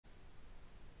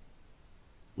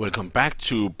Welcome back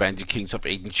to Bandit Kings of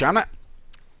Aden China.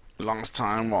 Last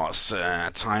time was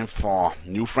time for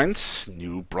new friends,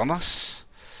 new brothers.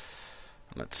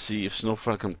 Let's see if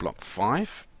Snowfall can block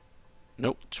 5.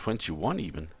 Nope, 21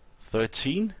 even.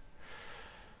 13.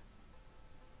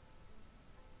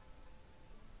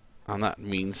 And that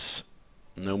means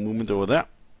no movement over there.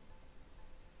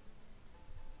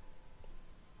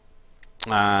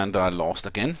 And I lost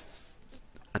again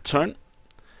a turn.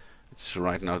 It's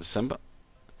right now December.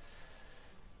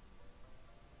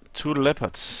 2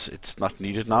 leopards, it's not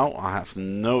needed now. I have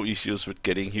no issues with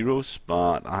getting heroes,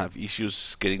 but I have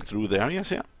issues getting through the areas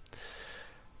here.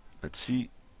 Let's see.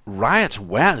 Riot,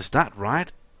 where is that, right?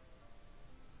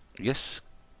 Yes,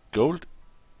 gold.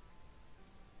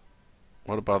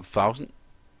 What about 1,000?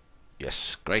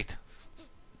 Yes, great.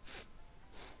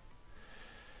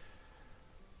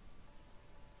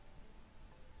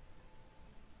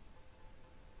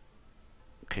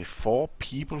 Okay, 4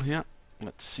 people here.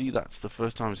 Let's see, that's the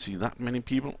first time I see that many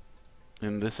people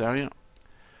in this area.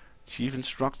 Chief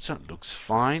Instructor looks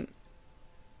fine.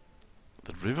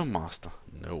 The River Master,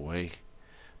 no way.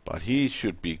 But he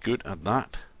should be good at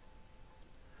that.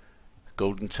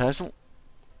 Golden Tassel.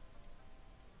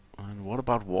 And what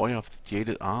about Warrior of the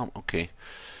Jaded Arm? Okay.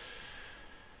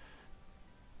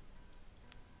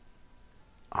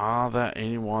 Are there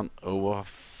anyone over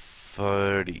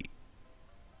 30?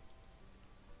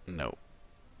 No.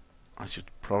 I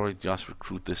should probably just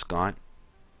recruit this guy.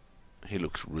 He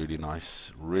looks really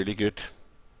nice, really good.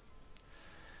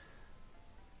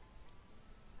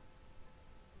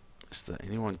 Is there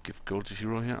anyone give gold to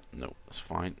hero here? No, that's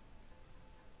fine.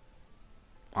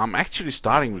 I'm actually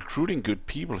starting recruiting good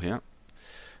people here,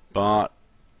 but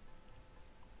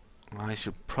I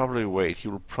should probably wait. He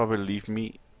will probably leave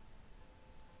me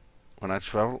when I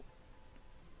travel.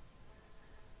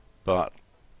 But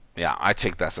yeah, I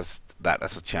take that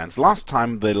as a chance. Last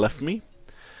time they left me,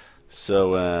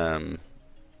 so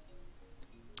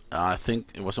I think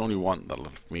it was only one that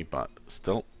left me, but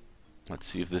still. Let's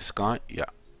see if this guy, yeah,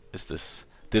 is this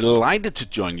delighted to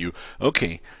join you.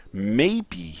 Okay,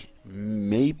 maybe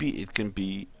it can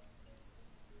be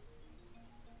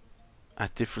a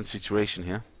different situation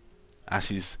here, as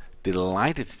he's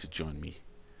delighted to join me.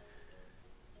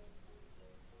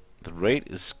 The rate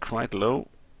is quite low.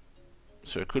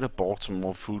 So I could have bought some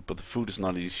more food, but the food is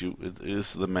not an issue. It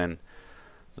is the men.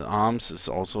 The arms is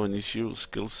also an issue.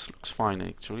 Skills looks fine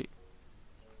actually.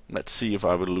 Let's see if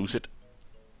I will lose it.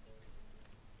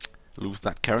 Lose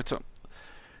that character.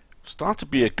 Start to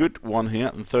be a good one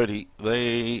here in 30.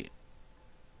 They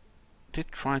did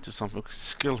try to some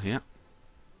skill here.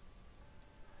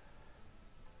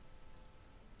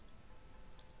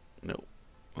 No.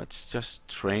 Let's just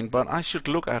train, but I should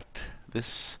look at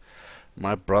this,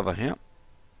 my brother here,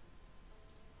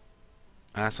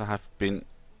 as I have been.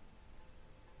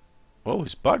 Oh,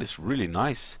 his butt is really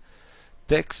nice.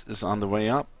 Dex is on the way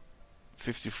up.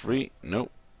 53. No.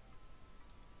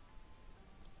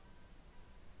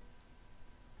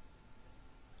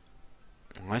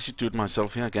 I should do it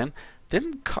myself here again.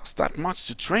 Didn't cost that much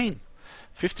to train.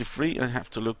 53. I have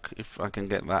to look if I can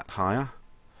get that higher.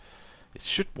 It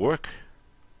should work.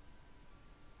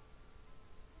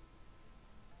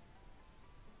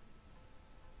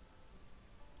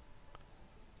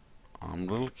 I'm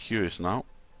a little curious now.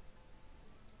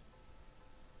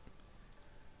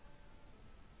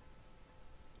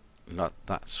 Not,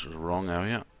 that's the wrong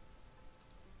area.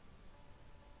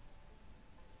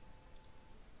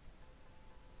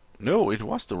 No, it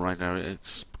was the right area.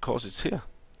 It's because it's here.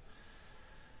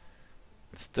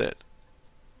 It's dead.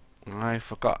 I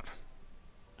forgot.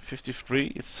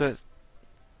 53, it says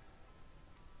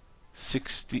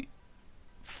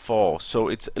 64. So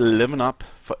it's 11 up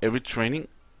for every training.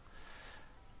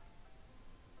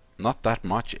 Not that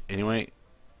much anyway.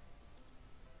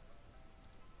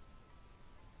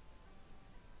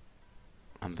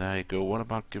 And there you go. What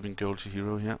about giving gold to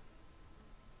hero here?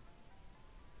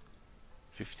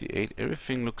 58.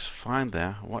 Everything looks fine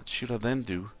there. What should I then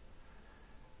do?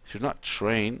 Should not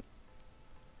train.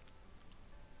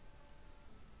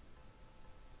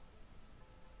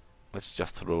 Let's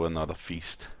just throw another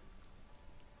feast.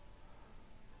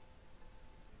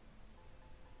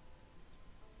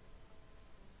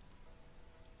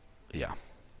 Yeah.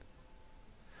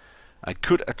 I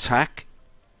could attack.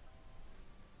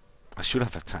 I should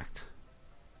have attacked.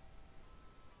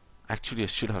 Actually, I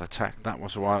should have attacked. That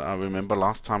was what I remember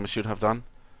last time I should have done.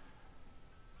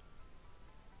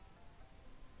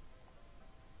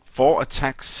 4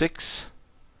 attack 6.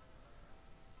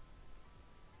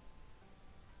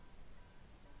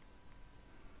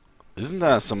 Isn't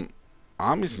there some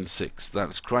armies in 6? That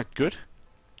is quite good.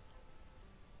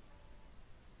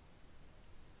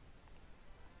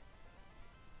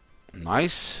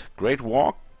 Nice. Great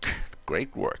walk.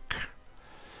 Great work.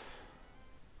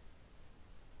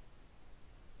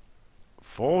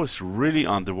 4 is really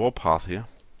on the warpath here.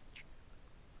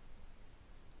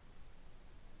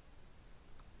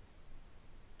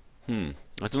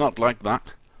 I do not like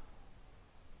that.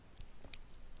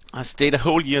 I stayed a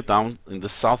whole year down in the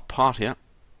south part here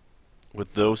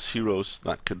with those heroes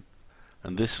that could,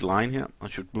 and this line here, I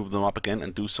should move them up again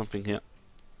and do something here.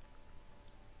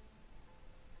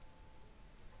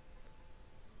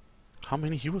 How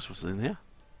many heroes was in here?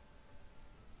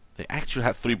 They actually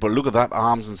had 3, but look at that,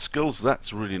 arms and skills,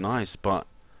 that's really nice, but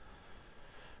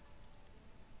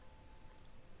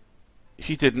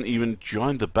he didn't even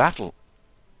join the battle.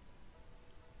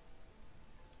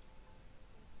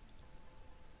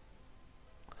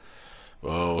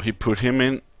 Oh, he put him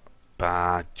in.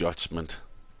 Bad judgment.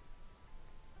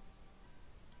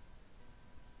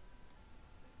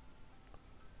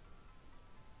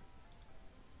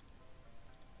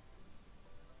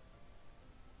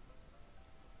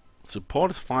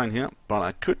 Support is fine here, but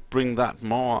I could bring that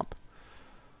more up.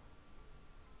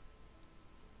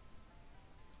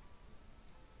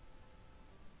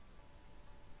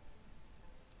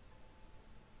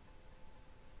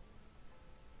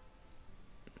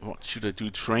 What should I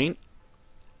do? Train?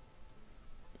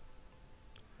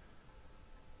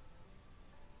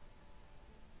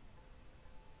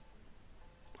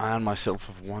 And myself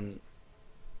of one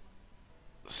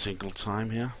single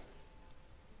time here.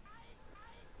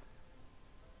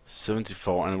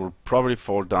 74, and it will probably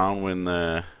fall down when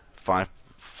 4%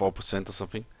 or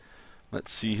something.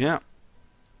 Let's see here.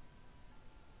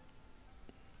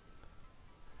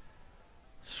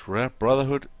 Rare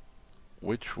Brotherhood.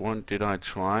 Which one did I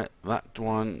try? That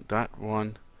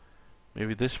one,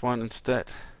 maybe this one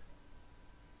instead.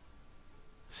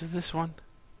 Is it this one?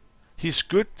 He's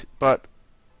good, but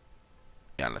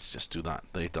yeah, let's just do that.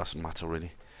 It doesn't matter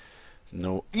really.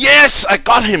 No. Yes, I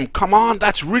got him. Come on,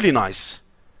 that's really nice.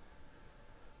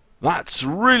 That's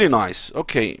really nice.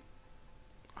 Okay.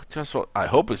 I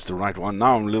hope it's the right one.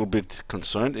 Now I'm a little bit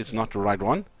concerned. It's not the right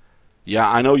one. Yeah,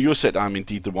 I know you said I'm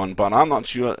indeed the one, but I'm not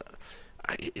sure.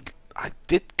 I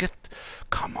did get...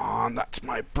 Come on, that's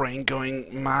my brain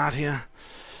going mad here.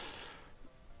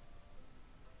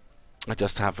 I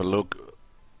just have a look.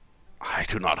 I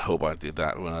do not hope I did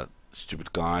that when a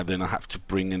stupid guy. Then I have to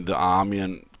bring in the army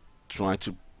and try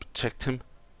to protect him.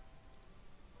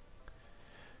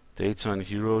 Data and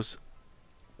heroes.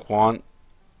 Quan,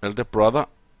 elder brother.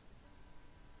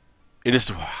 It is...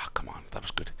 Oh, come on, that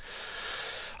was good.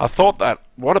 I thought that...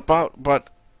 What about... But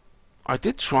I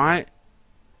did try...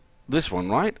 This one,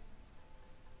 right?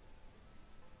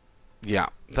 Yeah,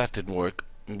 that didn't work.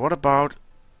 What about...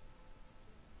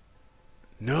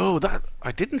 No, that...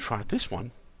 I didn't try this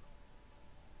one.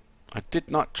 I did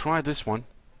not try this one.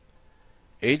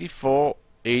 84,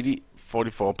 80,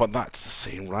 44, but that's the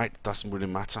same, right? It doesn't really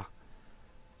matter.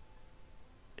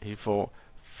 84,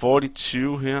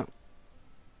 42 here.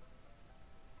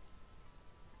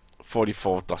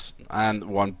 44 doesn't, and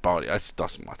one body. It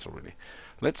doesn't matter really.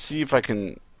 Let's see if I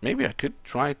can... Maybe I could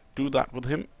try to do that with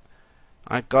him.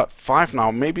 I got 5 now.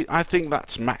 Maybe I think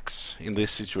that's max in this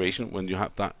situation when you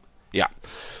have that. Yeah,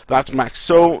 that's max.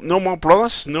 So no more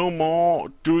brothers, no more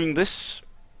doing this.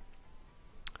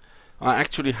 I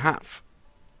actually have.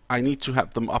 I need to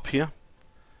have them up here.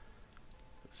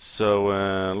 So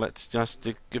let's just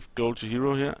give gold to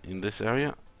hero here in this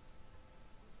area.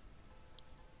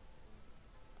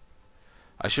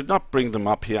 I should not bring them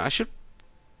up here. I should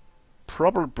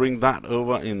probably bring that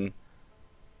over in.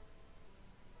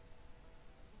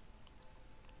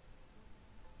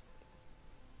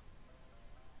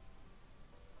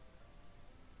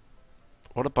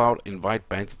 What about invite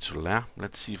Bandit to lair?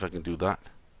 Let's see if I can do that.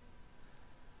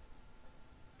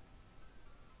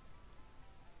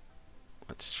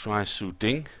 Let's try Su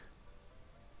Ding.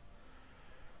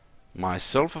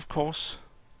 Myself, of course.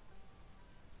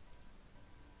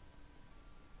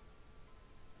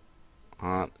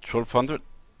 1200.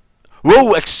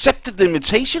 Whoa! Accepted the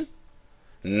invitation.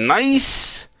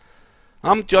 Nice.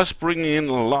 I'm just bringing in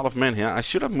a lot of men here. I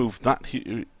should have moved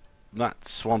that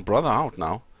Swan brother out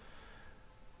now,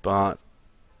 but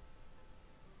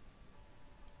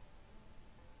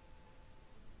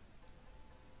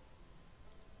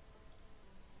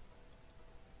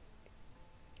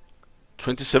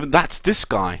 $27. That's this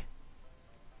guy.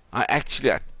 I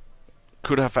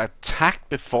could have attacked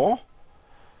before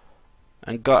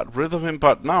and got rid of him,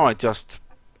 but now I just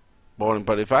bought him.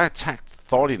 But if I attacked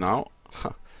 40 now,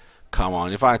 come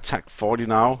on, if I attack 40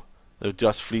 now, they'll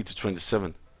just flee to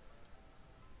 27.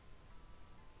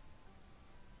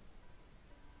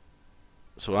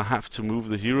 So I have to move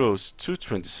the heroes to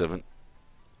 27.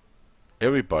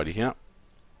 Everybody here.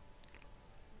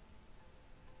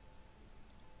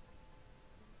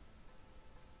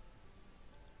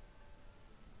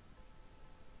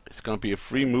 It's gonna be a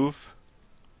free move.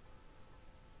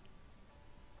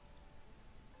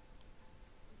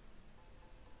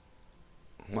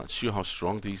 I'm not sure how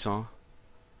strong these are.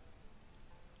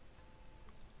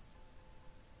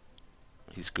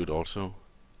 He's good also.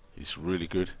 He's really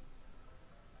good.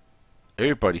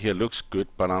 Everybody here looks good,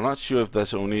 but I'm not sure if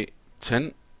there's only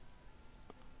 10.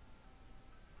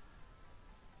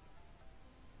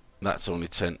 That's only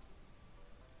 10.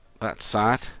 That's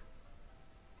sad.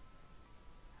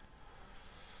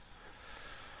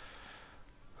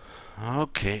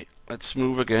 Okay, let's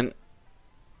move again.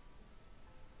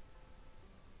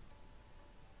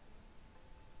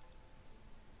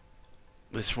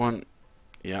 This one,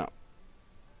 yeah.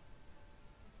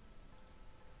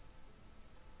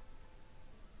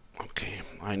 Okay,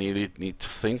 I need to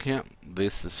think here.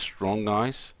 This is strong,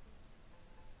 guys.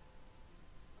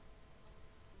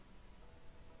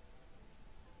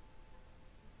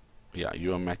 Yeah,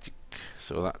 you are magic,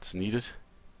 so that's needed.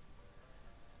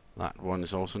 That one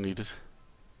is also needed.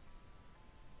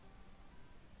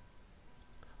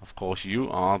 Of course,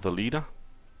 you are the leader.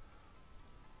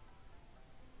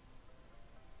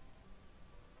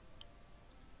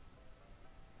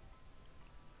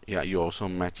 Yeah, you're also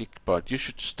magic, but you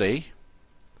should stay.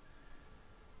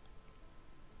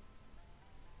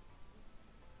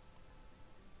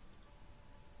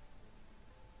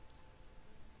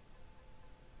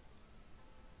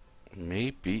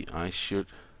 Maybe I should...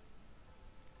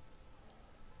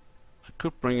 I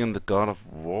could bring in the God of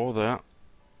War there.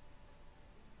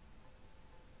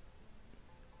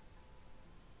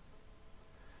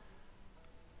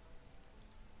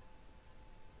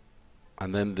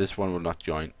 And then this one will not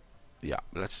join. Yeah,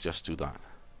 let's just do that.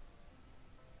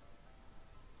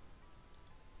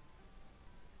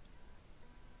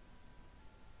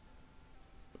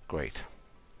 Great.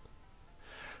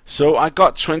 So I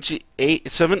got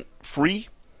 27 free.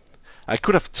 I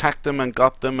could have tagged them and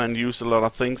got them and used a lot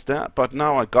of things there, but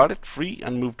now I got it free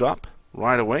and moved up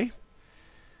right away.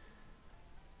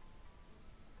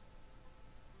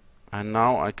 And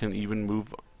now I can even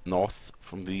move north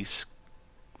from these.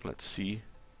 Let's see.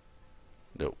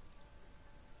 No.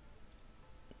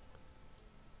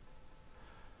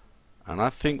 And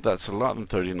I think that's a lot in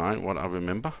 39, what I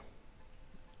remember.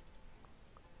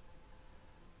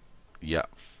 Yeah,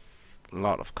 a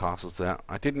lot of castles there.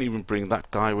 I didn't even bring that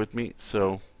guy with me,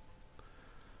 so...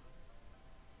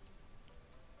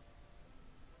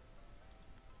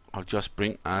 I'll just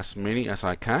bring as many as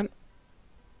I can.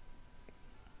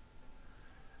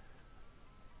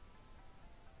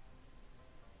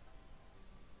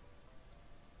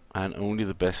 And only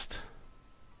the best.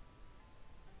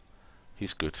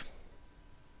 He's good.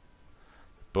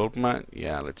 Boatman,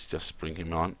 yeah, let's just bring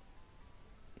him on.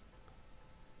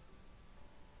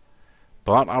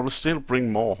 But I will still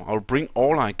bring more. I'll bring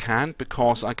all I can,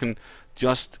 because I can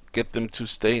just get them to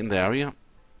stay in the area.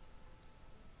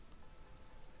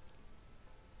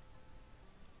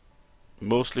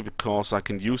 Mostly because I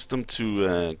can use them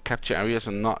to capture areas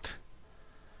and not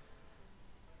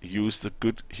use the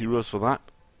good heroes for that.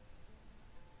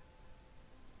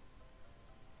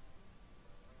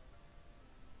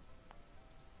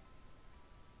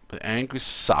 The Angry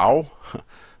Sow,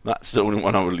 that's the only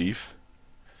one I will leave.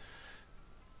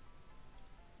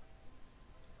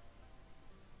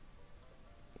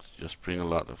 Let's just bring a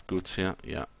lot of goods here,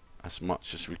 yeah, as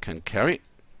much as we can carry.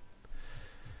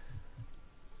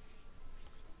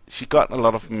 She got a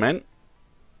lot of men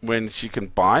when she can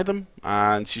buy them,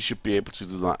 and she should be able to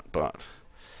do that, but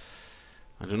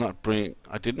I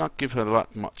did not give her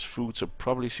that much food, so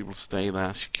probably she will stay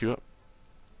there secure.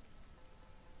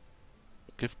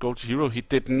 Give gold to hero. He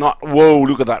did not. Whoa,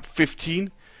 look at that. 15.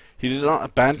 He did not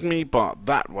abandon me, but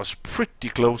that was pretty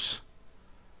close.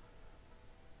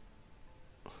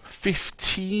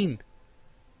 15.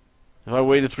 If I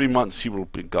waited 3 months, he will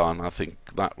be gone. I think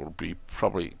that will be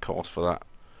probably cause for that.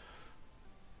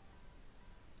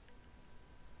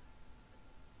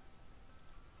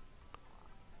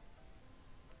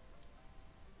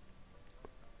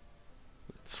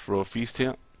 Let's throw a feast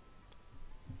here.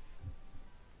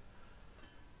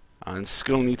 And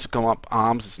skill needs to come up.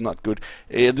 Arms is not good.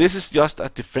 This is just a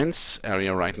defense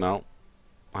area right now.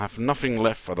 I have nothing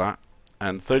left for that.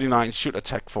 And 39 should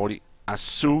attack 40 as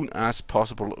soon as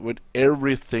possible with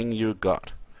everything you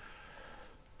got.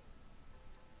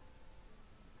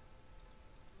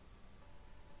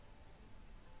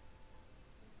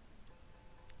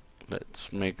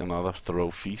 Let's make another throw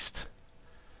feast.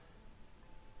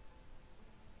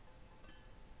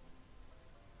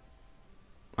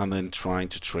 and then trying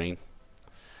to train.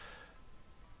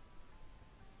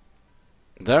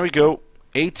 There we go,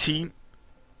 18.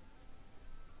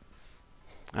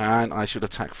 And I should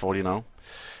attack 40 now.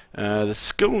 The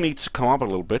skill needs to come up a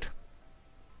little bit.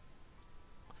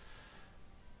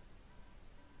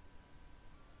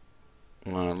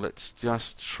 Let's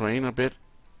just train a bit.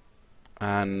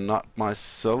 And not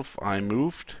myself, I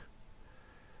moved.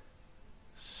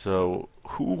 So,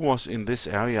 who was in this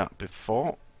area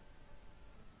before?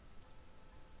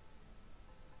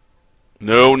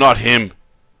 No, not him.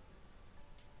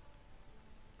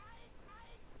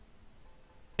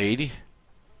 80.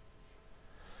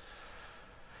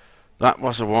 That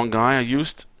was the one guy I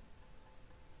used.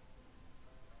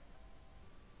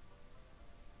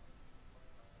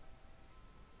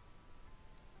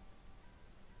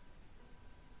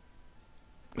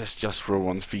 Let's just throw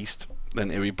one feast, then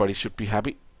everybody should be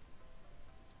happy.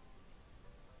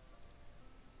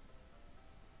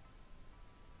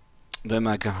 Then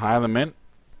I can hire them in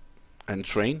and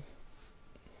train.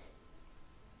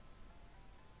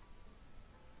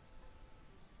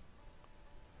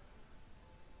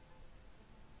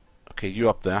 Okay, you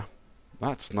up there.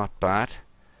 That's not bad.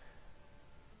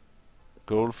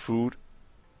 Gold, food.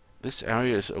 This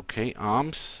area is okay.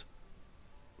 Arms.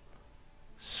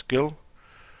 Skill.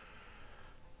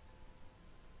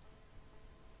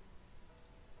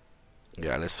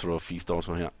 Yeah, let's throw a feast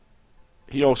also here.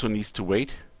 He also needs to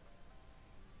wait.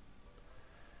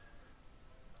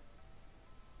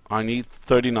 I need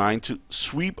 39 to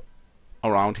sweep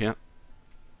around here.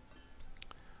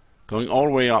 Going all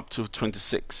the way up to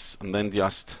 26 and then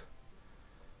just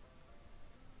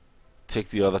take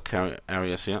the other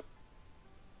areas here.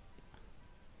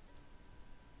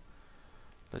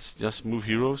 Let's just move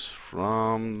heroes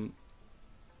from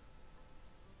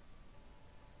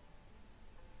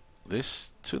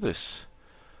this to this.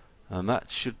 And that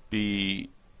should be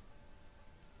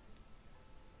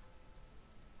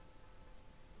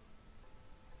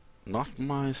not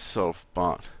myself,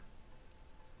 but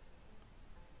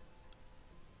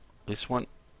this one.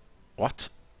 What?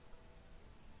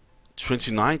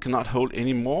 29 cannot hold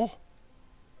any more?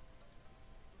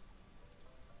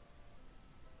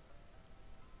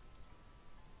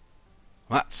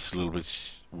 That's a little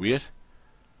bit weird.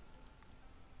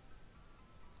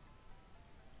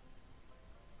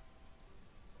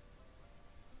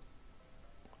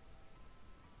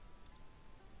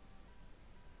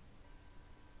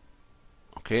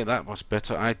 Okay, that was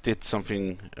better. I did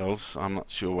something else. I'm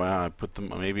not sure where I put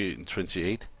them. Maybe in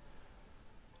 28.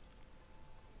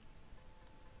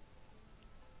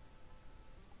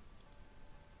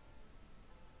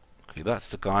 Okay, that's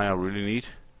the guy I really need.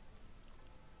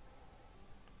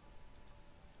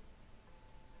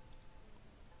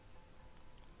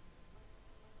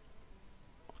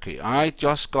 Okay, I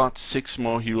just got 6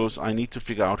 more heroes. I need to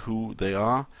figure out who they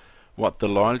are, what the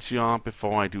loyalty are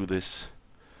before I do this.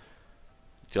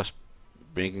 Just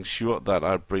making sure that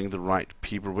I bring the right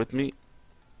people with me.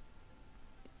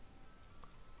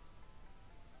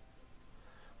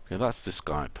 Okay, that's this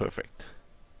guy. Perfect.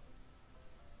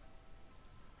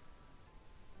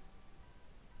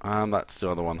 And that's the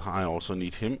other one. I also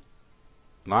need him.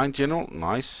 9 general.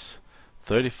 Nice.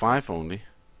 35 only.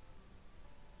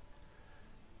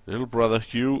 Little brother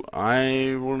Hugh.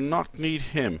 I will not need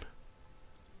him.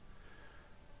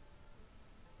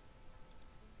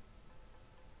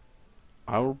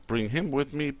 I will bring him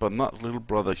with me, but not little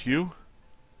brother Hugh.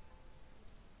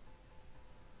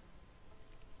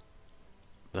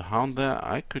 The hound there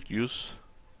I could use.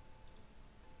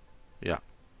 Yeah.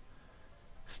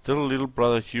 Still little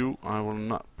brother Hugh I will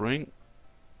not bring.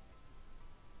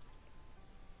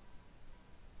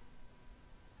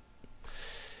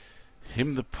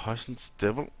 Him the poisonous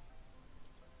devil.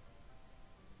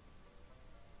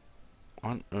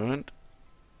 Unearned.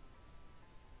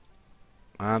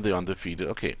 And the undefeated.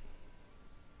 Okay.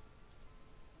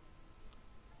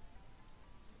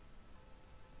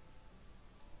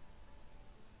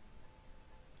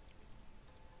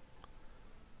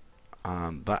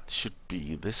 And that should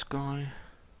be this guy.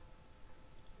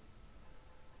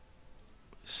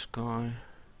 This guy.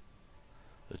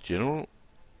 The general.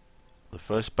 The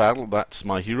first battle, that's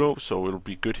my hero, so it'll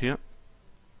be good here.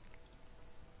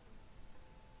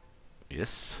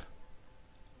 Yes.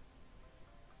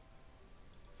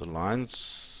 The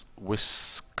lion's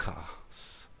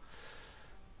whiskers.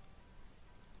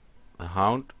 The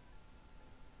hound.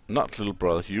 Not little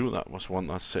brother Hugh, that was one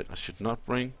I said I should not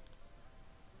bring.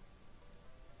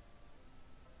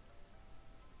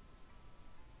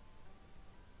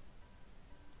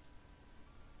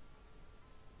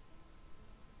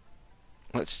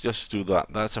 Let's just do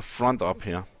that. That's a front up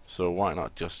here, so why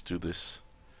not just do this?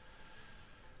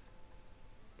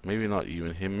 Maybe not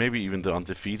even him, maybe even the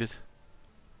undefeated.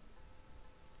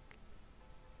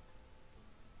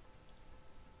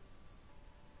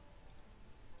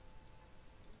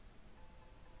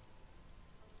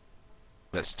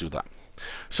 Let's do that.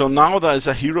 So now there's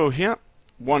a hero here,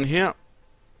 one here,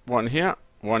 one here,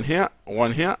 one here,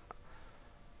 one here,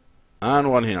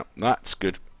 and one here. That's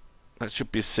good. That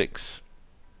should be 6.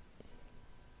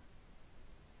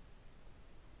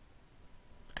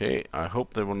 Okay, I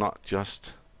hope they will not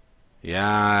just...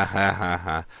 Yeah, ha ha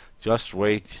ha. Just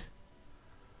wait.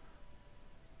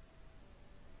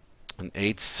 An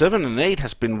 8. 7 and 8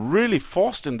 has been really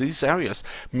forced in these areas.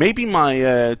 Maybe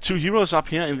my 2 heroes up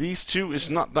here in these 2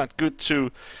 is not that good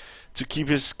to keep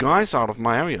his guys out of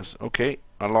my areas. Okay,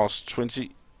 I lost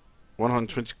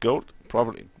 120 gold.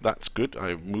 Probably that's good.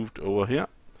 I moved over here.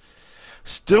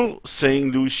 Still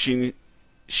saying Lu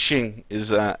Xing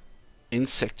is a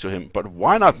insect to him, but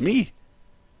why not me?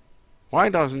 Why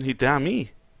doesn't he dare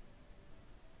me?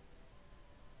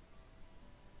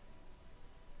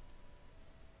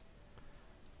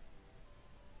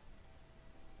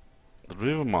 The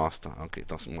River Master. Okay,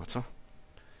 doesn't matter.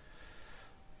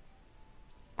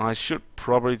 I should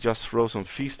probably just throw some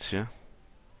feasts here,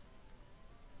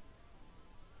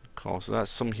 because there's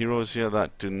some heroes here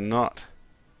that do not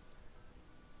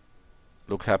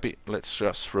look happy. Let's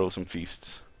just throw some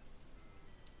feasts.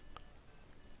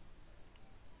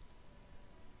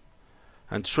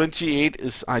 And 28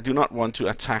 is, I do not want to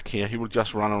attack here. He will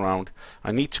just run around.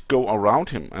 I need to go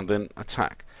around him and then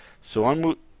attack. So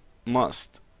I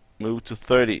must move to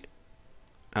 30.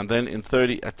 And then in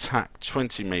 30 attack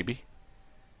 20 maybe.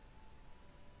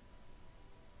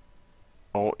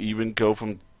 Or even go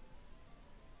from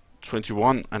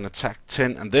 21 and attack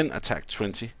 10 and then attack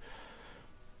 20.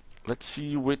 Let's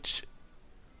see which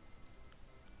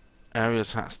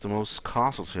areas has the most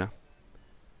castles here.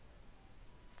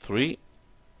 3.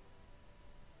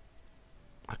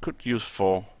 I could use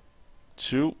 4.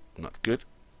 2, not good.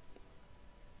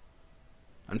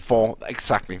 And 4,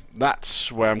 exactly.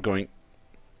 That's where I'm going.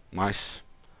 Nice.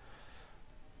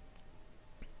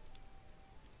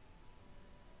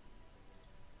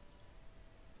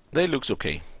 They looks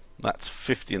okay. That's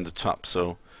 50 in the top,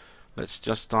 so let's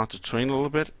just start to train a little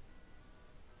bit.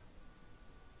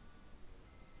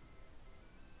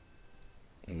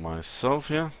 Myself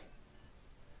here.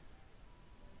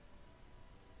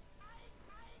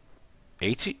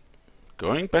 80.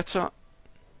 Going better.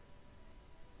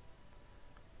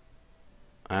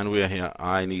 And we are here.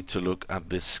 I need to look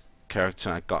at this character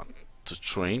I got to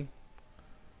train.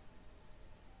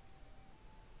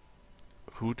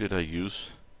 Who did I use?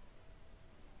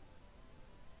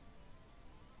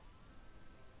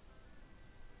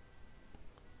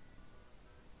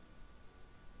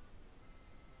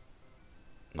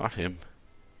 Not him.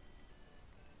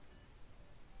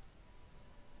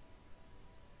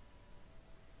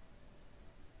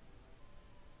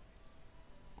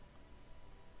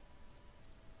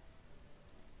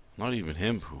 Not even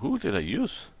him. Who did I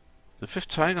use? The 5th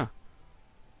tiger?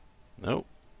 No.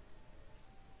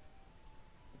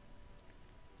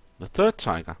 The 3rd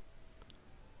tiger?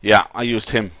 Yeah, I used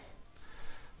him.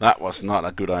 That was not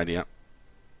a good idea.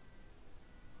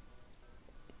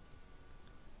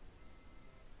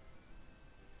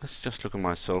 Let's just look at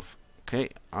myself. Okay,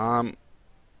 I'm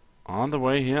on the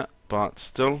way here, but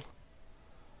still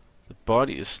the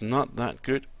body is not that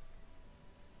good.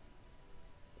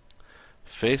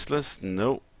 Faithless?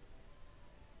 No.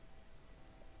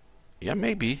 Yeah,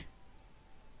 maybe.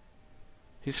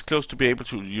 He's close to be able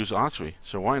to use archery,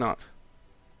 so why not?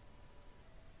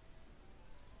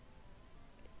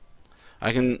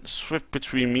 I can shift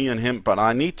between me and him, but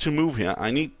I need to move here.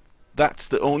 That's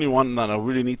the only one that I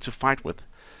really need to fight with.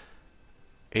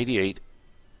 88.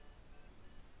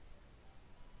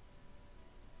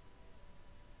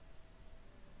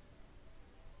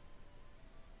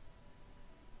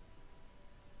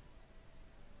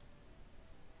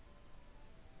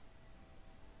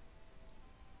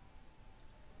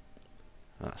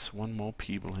 That's one more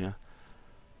people here.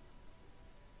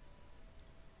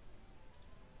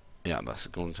 Yeah, that's a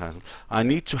golden title. I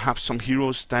need to have some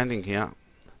heroes standing here,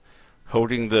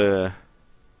 holding the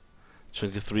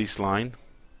 23's line.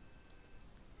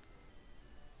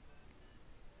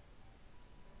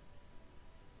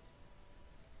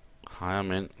 Hire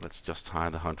men. Let's just hire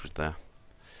the 100 there.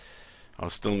 I'll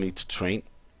still need to train.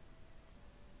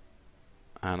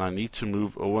 And I need to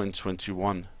move over in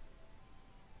 21.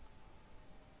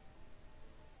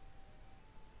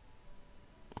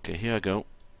 Okay, here I go.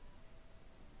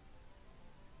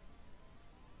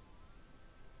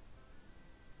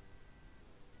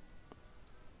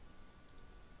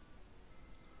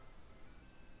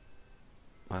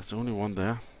 There's only one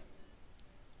there.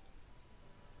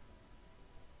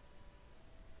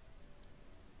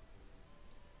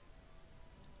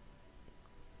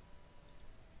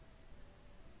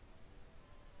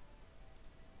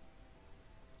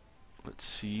 Let's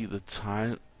see the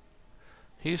tile.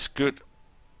 He's good,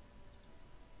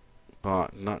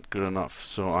 but not good enough,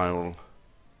 so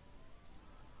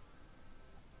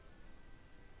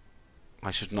I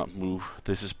should not move.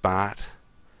 This is bad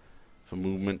for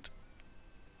movement.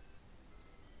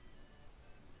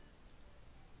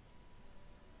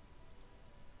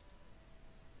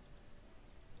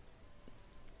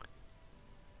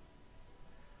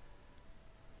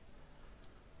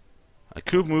 I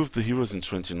could move the heroes in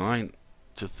 29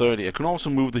 to 30. I can also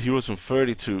move the heroes from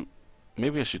 30 to...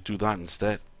 Maybe I should do that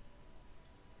instead.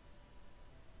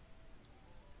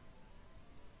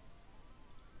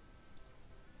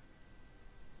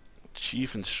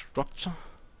 Chief Instructor.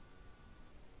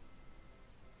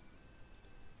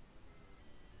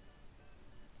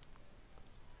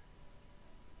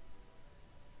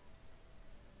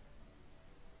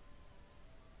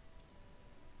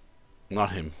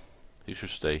 Not him. He should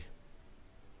stay.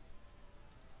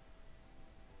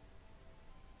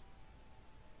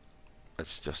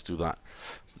 Let's just do that.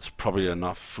 There's probably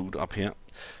enough food up here.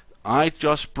 I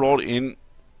just brought in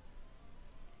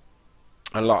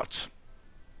a lot,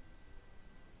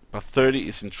 but 30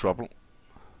 is in trouble.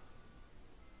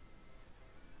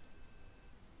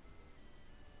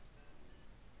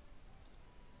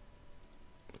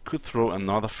 Could throw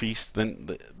another feast,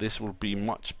 then this will be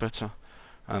much better,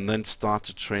 and then start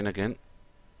to train again.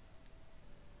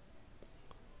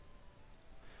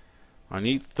 I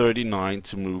need 39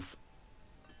 to move,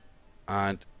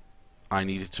 and I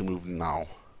need it to move now.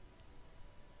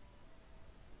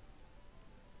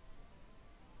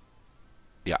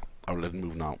 Yeah, I'll let it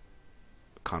move now.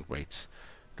 Can't wait.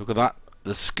 Look at that.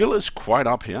 The skill is quite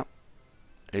up here.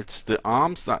 It's the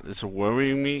arms that is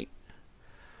worrying me.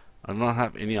 I do not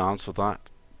have any arms for that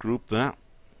group there.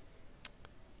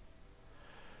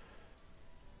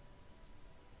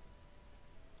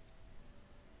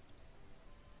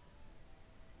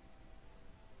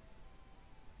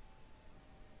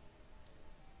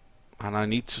 And I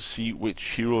need to see which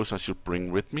heroes I should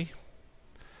bring with me.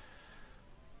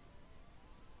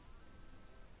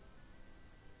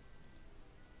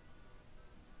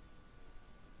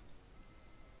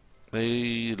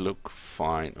 They look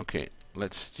fine. Okay,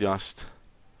 let's just...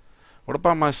 What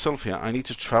about myself here? I need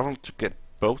to travel to get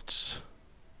boats.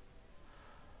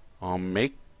 Or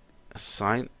make a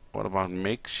sign. What about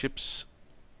make ships?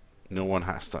 No one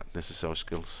has that necessary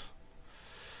skills.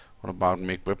 What about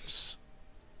make weapons?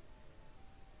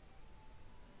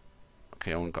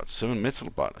 Okay, I only got 7 metal,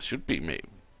 but it should be maybe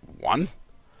 1.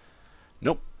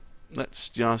 Nope. Let's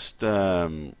just see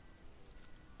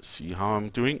how I'm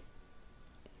doing.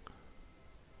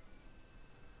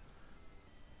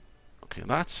 Okay,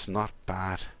 that's not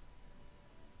bad.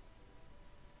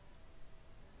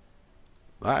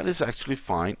 That is actually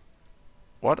fine.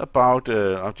 What about,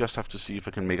 I'll just have to see if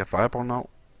I can make a fireball now.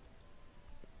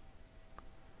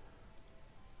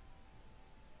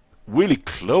 Really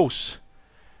close.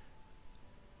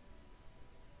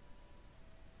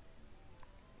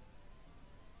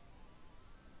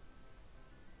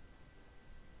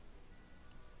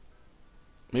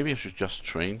 Maybe I should just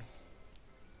train.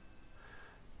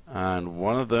 And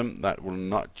one of them that will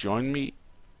not join me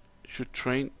should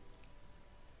train.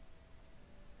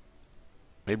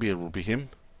 Maybe it will be him.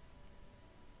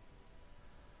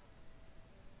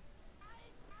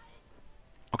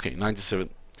 Okay, 97.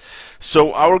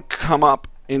 So I will come up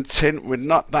in 10 with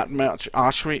not that much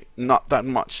archery, not that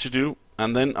much to do,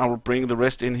 and then I will bring the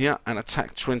rest in here and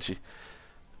attack 20.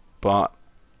 But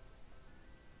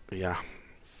yeah,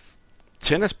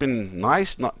 10 has been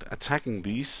nice not attacking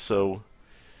these, so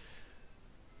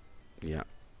yeah.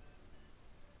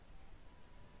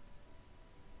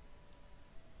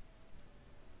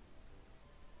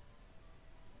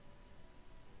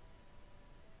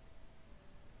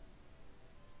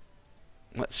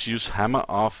 Let's use hammer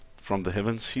off from the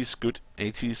heavens. He's good.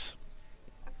 80s.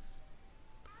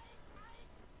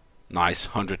 Nice.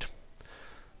 100.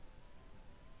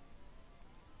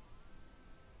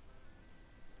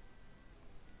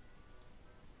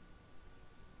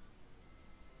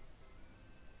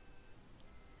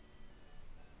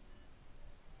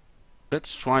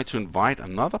 Let's try to invite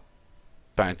another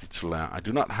bandit to lair. I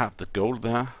do not have the gold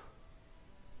there.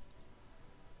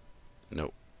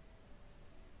 No.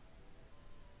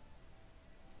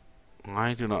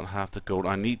 I do not have the gold.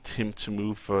 I need him to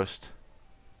move first.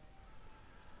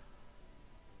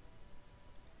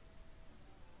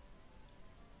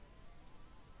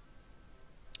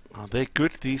 they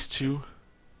good, these two?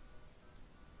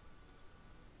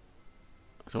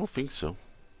 I don't think so.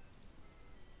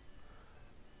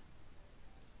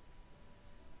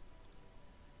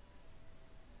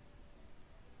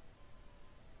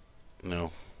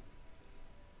 No.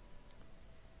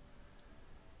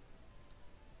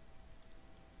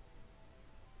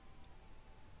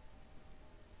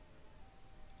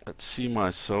 Let's see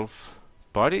myself.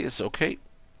 Body is okay.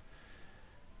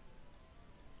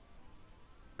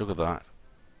 Look at that.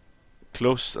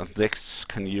 Close and next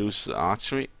can use the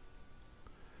archery.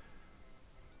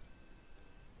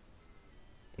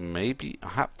 Maybe I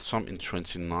have some in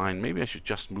 29. Maybe I should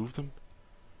just move them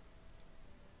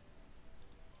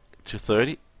to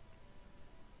 30.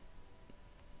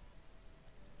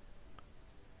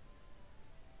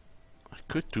 I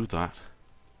could do that.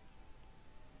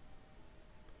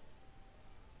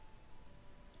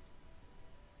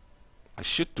 I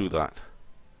should do that.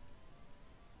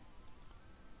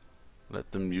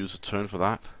 Let them use a turn for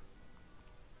that.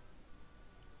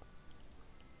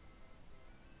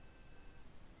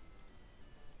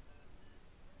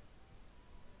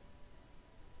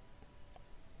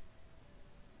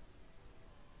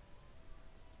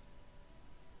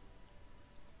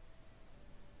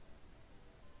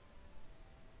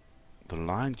 The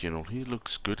Lion General, he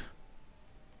looks good.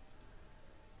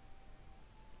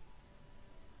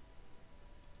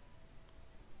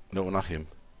 No, not him.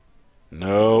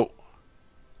 No.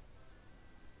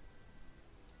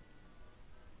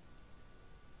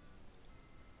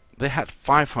 They had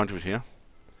 500 here.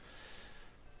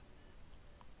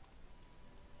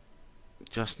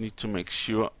 Just need to make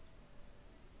sure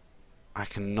I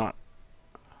cannot.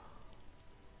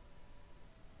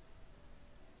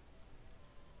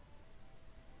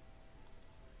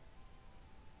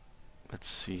 Let's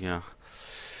see here.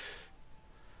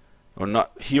 Or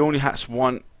not. He only has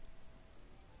one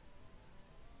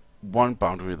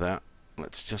boundary there.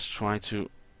 Let's just try to.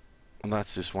 And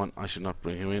that's this one. I should not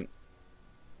bring him in.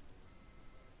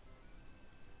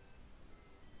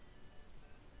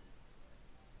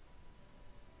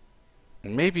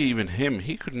 Maybe even him.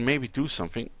 He could maybe do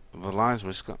something. The Lion's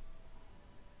Whisker.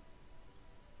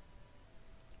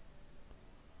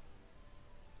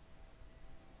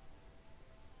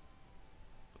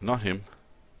 Not him.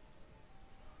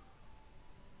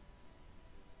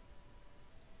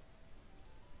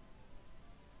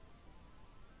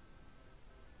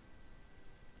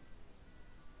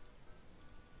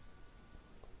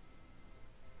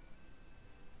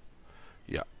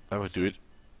 Yeah, that would do it.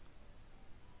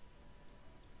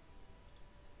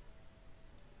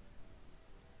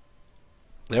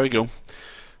 There we go.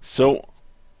 So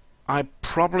I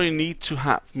probably need to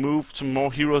have moved some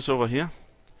more heroes over here.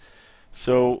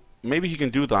 So maybe he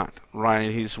can do that.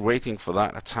 Right, he's waiting for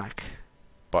that attack,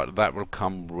 but that will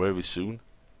come very soon.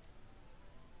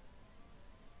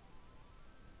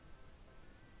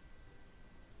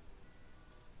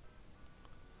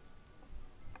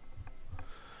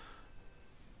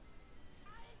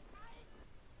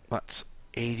 That's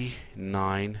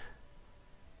 89.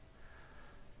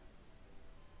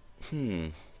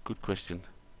 Good question.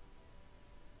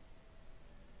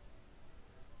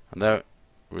 And there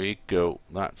we go.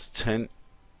 That's 10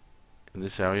 in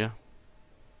this area.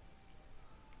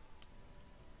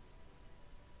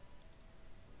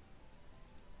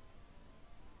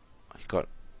 I got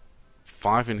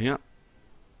 5 in here.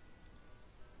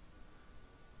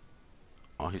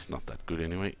 Oh, he's not that good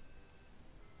anyway.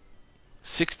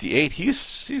 68.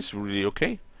 He's really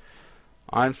okay.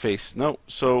 Iron Face. No.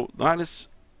 So that is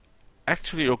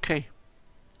actually okay.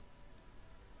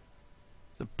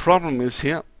 The problem is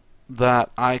here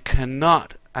that I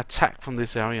cannot attack from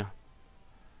this area.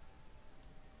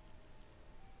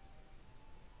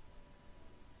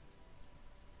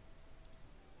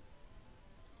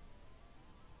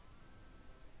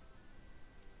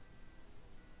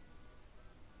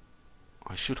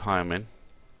 I should hire men.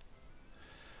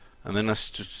 And then I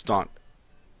should start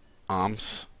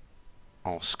arms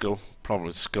or skill,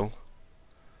 probably skill.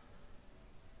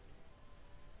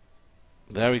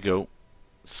 There we go.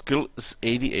 Skill is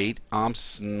 88, arms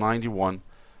is 91.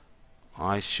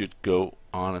 I should go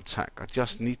on attack. I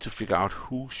just need to figure out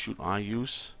who should I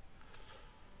use.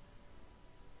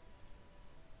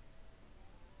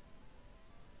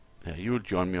 Yeah, you will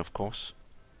join me, of course.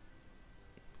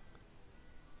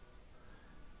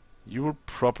 You will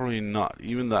probably not.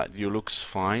 Even that, you looks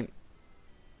fine.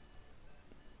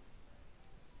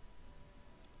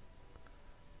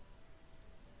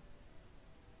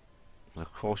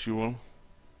 Of course you will.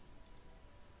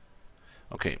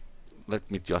 Okay, let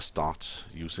me just start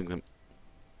using them.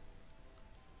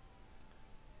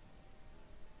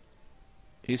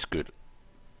 He's good.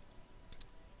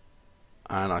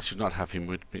 And I should not have him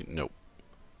with me. No.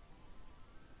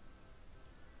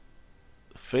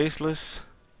 Faceless.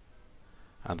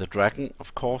 And the dragon,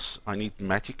 of course. I need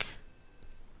magic.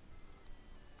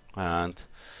 And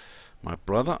my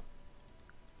brother.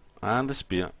 And the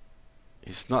spear.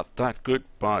 He's not that good,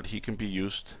 but he can be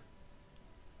used.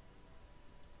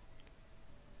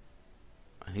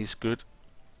 And he's good.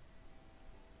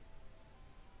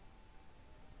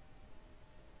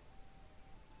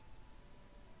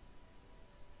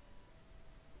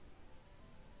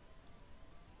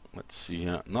 Let's see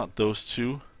here. Not those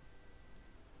two.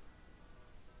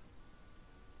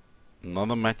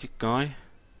 Another magic guy.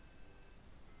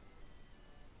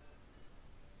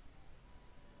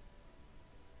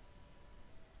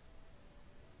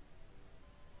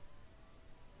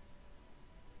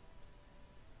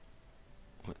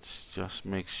 Let's just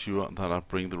make sure that I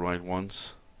bring the right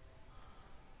ones.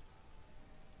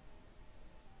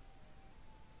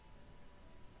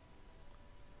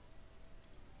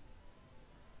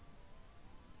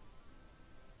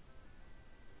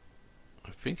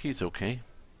 I think he's okay.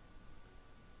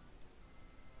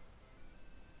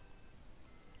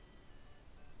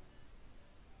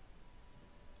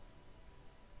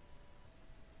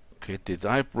 Okay, did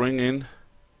I bring in?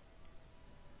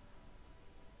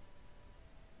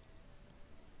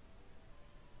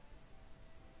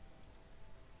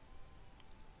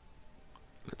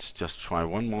 Let's just try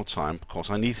one more time because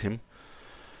I need him.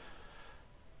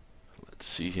 Let's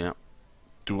see here.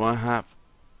 Do I have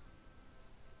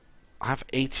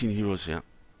 18 heroes here.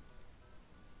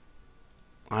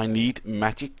 I need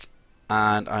magic,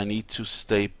 and I need to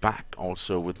stay back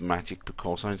also with magic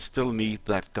because I still need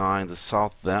that guy in the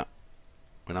south there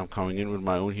when I'm coming in with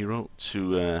my own hero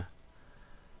to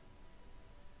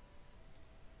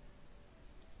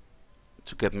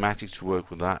get magic to work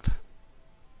with that.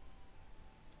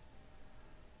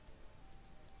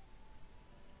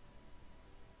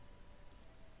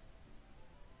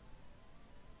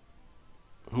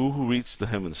 Who reads the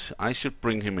heavens? I should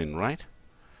bring him in, right?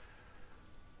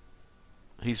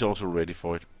 He's also ready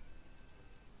for it.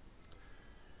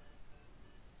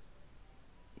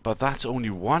 But that's only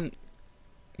one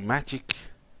magic.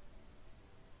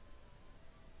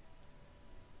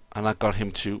 And I got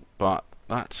him too, but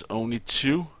that's only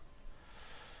two.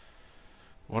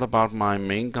 What about my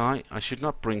main guy? I should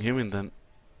not bring him in then.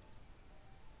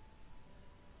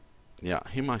 Yeah,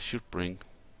 him I should bring.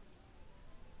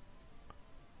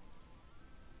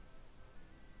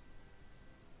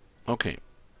 Okay.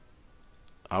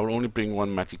 I will only bring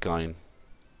one magic guy in.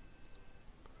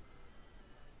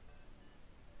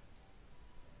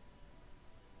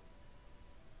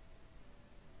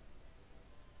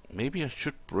 Maybe I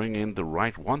should bring in the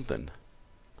right one then.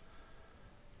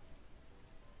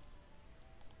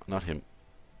 Not him.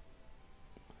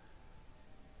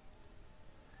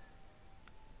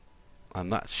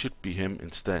 And that should be him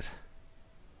instead.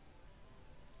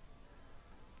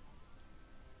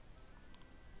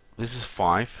 This is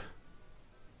 5.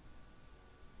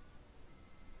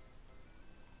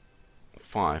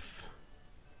 5.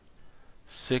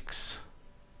 6.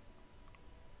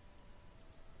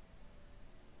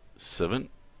 7.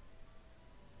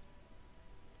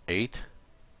 8.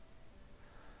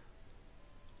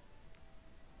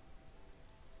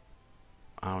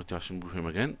 I'll just move him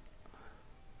again.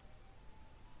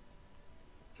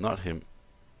 Not him.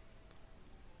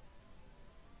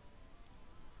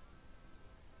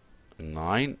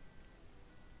 9.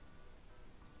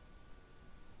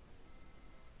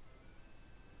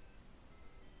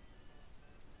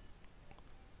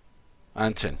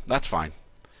 And 10. That's fine.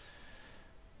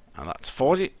 And that's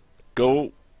 40.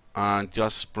 Go and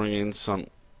just bring in some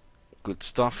good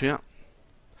stuff here.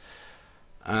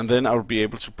 And then I'll be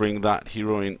able to bring that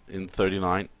hero in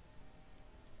 39.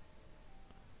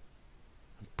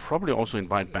 Probably also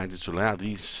invite Bandit to lair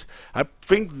these. I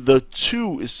think the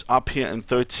 2 is up here in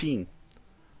 13.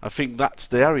 I think that's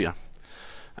the area.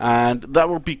 And that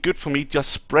will be good for me,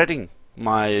 just spreading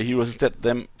my heroes instead of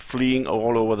them fleeing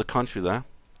all over the country there.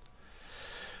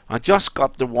 I just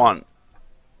got the one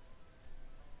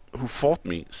who fought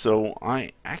me, so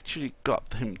I actually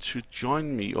got him to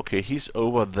join me. Okay, he's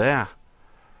over there.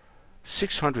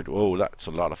 600. Oh, that's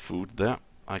a lot of food there.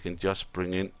 I can just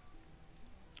bring in.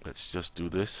 Let's just do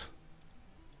this.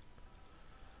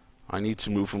 I need to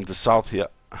move from the south here.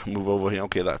 Move over here.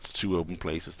 Okay, that's 2 open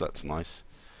places. That's nice.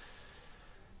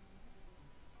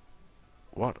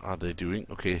 What are they doing?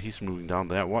 Okay, he's moving down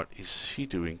there. What is he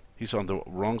doing? He's on the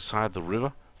wrong side of the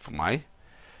river. For my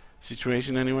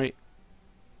situation anyway.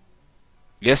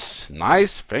 Yes,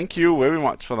 nice. Thank you very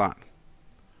much for that.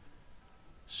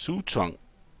 Sutong.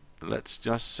 Let's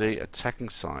just say attacking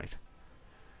side.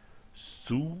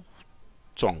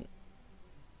 Sutong.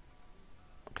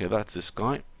 Okay, that's this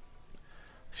guy.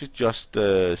 Should just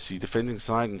see defending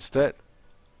side instead.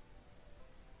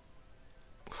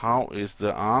 How is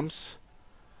the arms?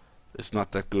 It's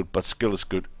not that good, but skill is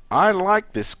good. I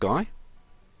like this guy.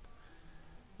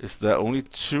 Is there only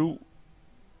 2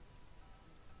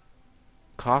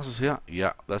 castles here?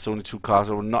 Yeah, that's only 2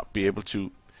 castles. I will not be able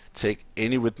to take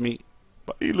any with me.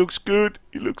 But he looks good.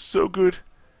 He looks so good.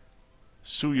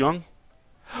 Su Young.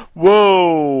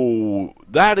 Whoa!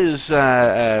 That is...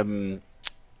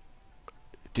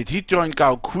 did he join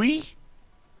Gao Kui?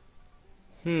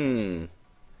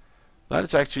 That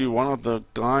is actually one of the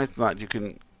guys that you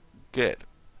can get.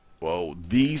 Whoa,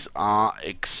 these are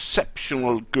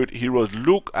exceptional good heroes.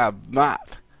 Look at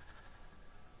that.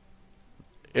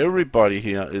 Everybody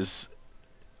here is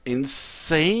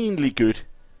insanely good.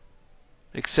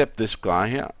 Except this guy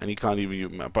here. And he can't even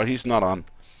use, but he's not on.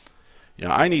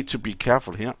 Yeah, I need to be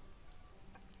careful here.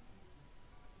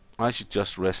 I should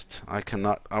just rest. I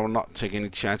will not take any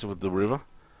chances with the river.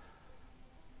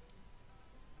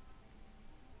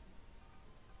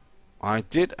 I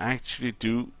did actually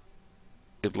do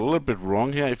it a little bit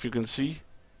wrong here, if you can see.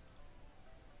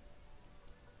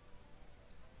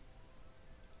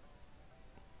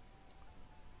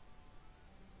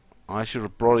 I should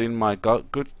have brought in my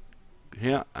good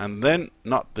here, and then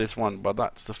not this one, but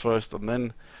that's the first, and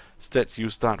then instead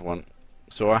use that one.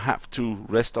 So I have to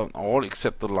rest on all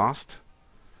except the last.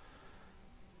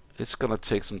 It's gonna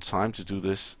take some time to do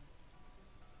this.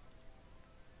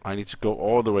 I need to go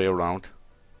all the way around.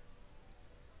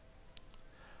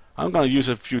 I'm gonna use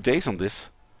a few days on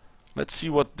this. Let's see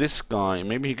what this guy,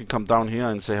 maybe he can come down here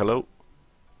and say hello.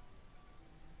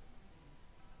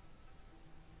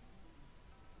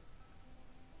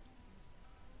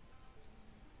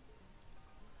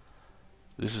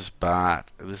 This is bad.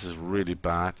 This is really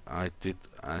bad. I did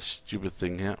a stupid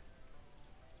thing here.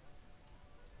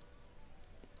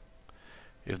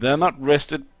 If they're not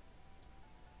rested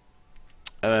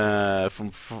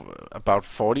from about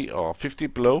 40 or 50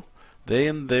 below,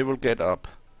 then they will get up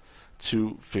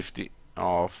to 50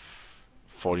 or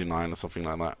 49 or something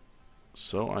like that.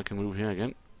 So I can move here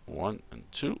again. 1 and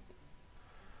 2.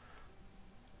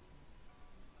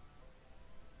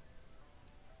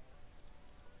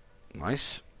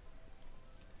 Nice.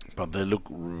 But they look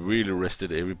really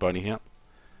rested, everybody here.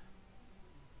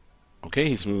 Okay,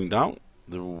 he's moving down.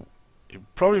 You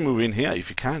probably move in here if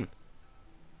you can.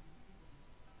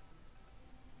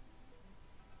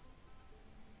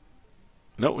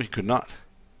 No, he could not.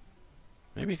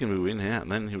 Maybe he can move in here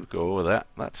and then he would go over there.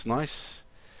 That's nice.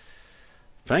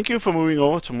 Thank you for moving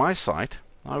over to my side.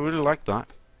 I really like that.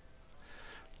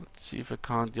 Let's see if I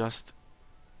can't just...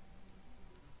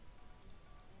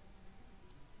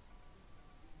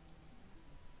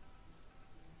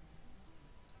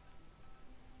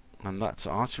 And that's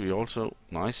archery also.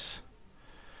 Nice.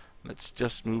 Let's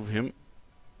just move him.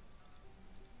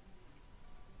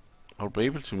 I'll be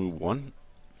able to move 1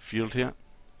 field here.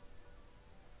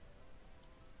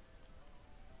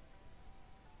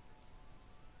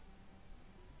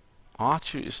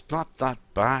 Archery is not that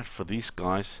bad for these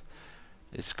guys.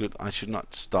 It's good. I should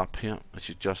not stop here. I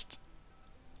should just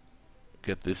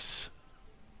get this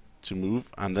to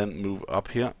move and then move up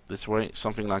here this way,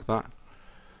 something like that.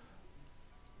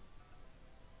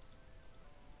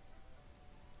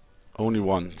 Only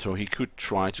 1, so he could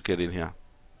try to get in here.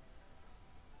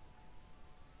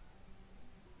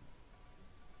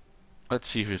 Let's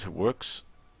see if it works.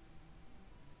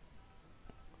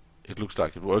 It looks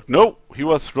like it worked. No! He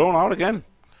was thrown out again.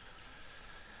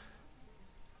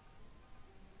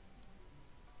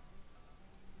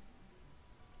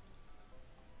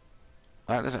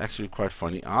 That is actually quite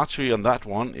funny. Archery on that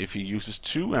one, if he uses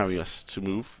 2 areas to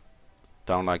move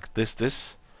down like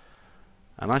this.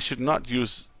 And I should not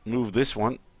move this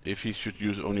one. If he should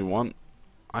use only 1,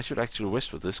 I should actually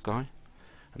rest with this guy.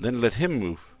 And then let him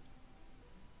move.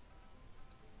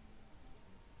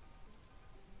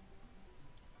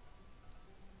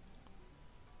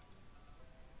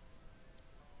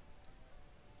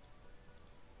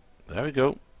 There we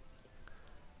go.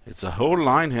 It's a whole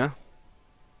line here.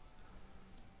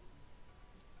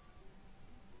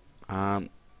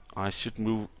 I should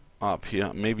move up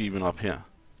here, maybe even up here.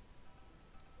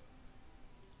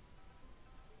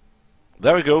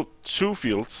 There we go, 2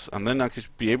 fields, and then I could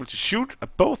be able to shoot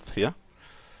at both here.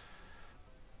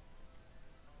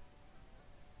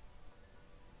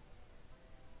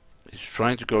 He's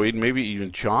trying to go in, maybe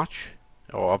even charge,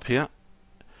 or up here.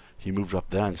 He moved up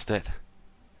there instead.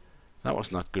 That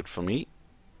was not good for me.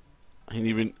 He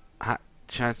even had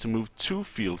a chance to move 2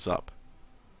 fields up.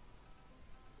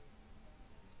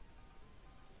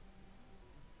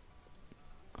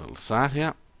 A little sad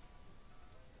here.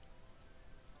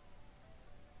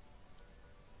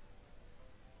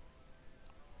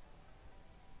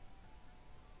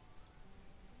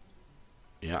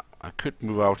 Yeah, I could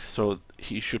move out, so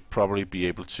he should probably be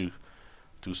able to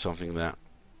do something there.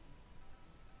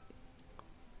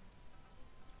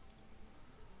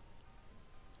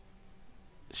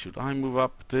 Should I move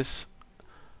up this?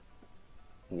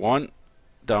 1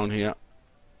 down here.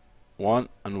 1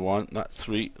 and 1, not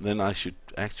 3. Then I should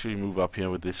actually move up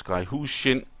here with this guy. Who's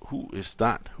Shin? Who is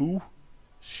that? Who?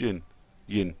 Shin.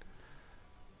 Yin.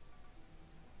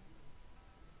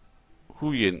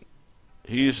 Hu Yin.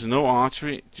 He is no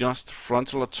archery, just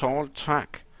frontal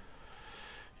attack.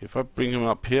 If I bring him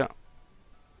up here,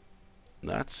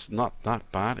 that's not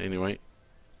that bad anyway.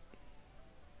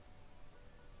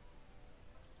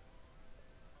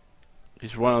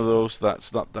 He's one of those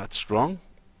that's not that strong.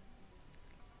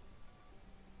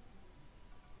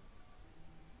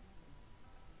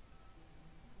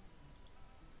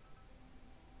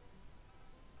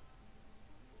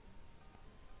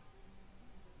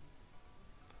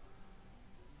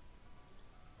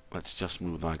 Let's just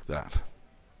move like that.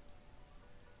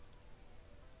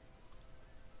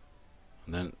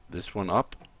 And then this one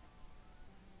up.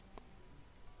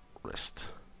 Rest.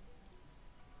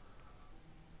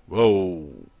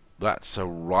 Whoa, that's a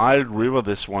wild river,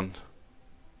 this one.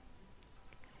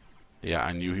 Yeah,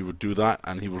 I knew he would do that,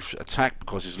 and he will attack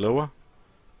because he's lower.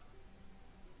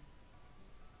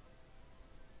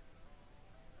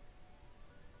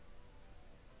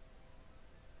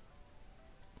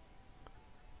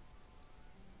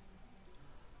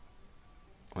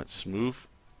 Let's move.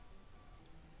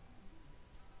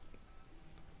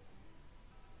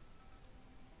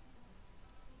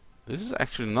 This is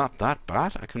actually not that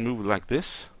bad. I can move it like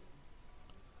this.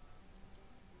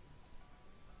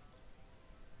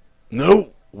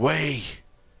 No way!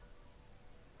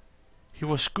 He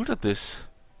was good at this.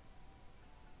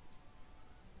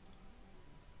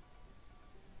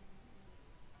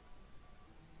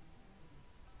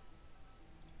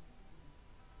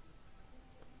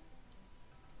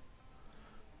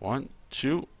 One,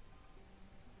 two.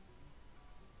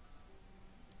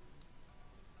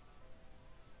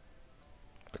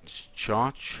 Let's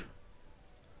charge.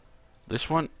 This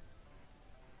one.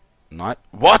 Not.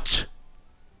 What?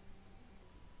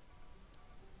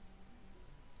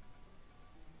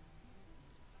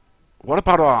 What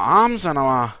about our arms and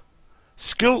our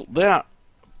skill? They're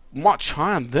much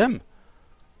higher than them.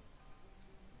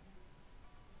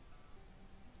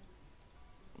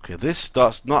 Okay, this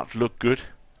does not look good.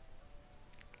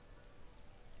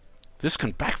 This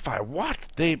can backfire. What?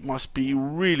 They must be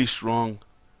really strong.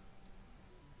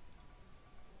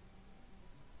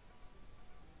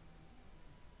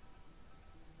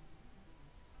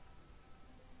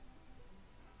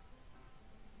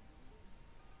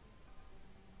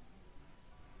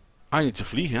 I need to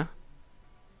flee here.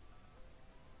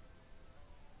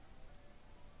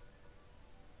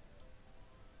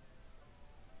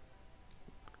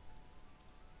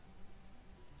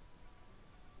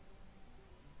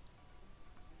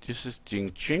 This is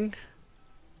Jing Ching.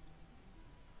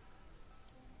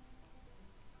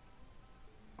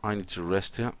 I need to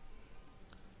rest here.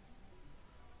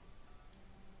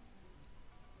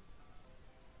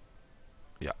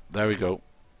 Yeah, there we go.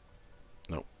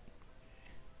 No.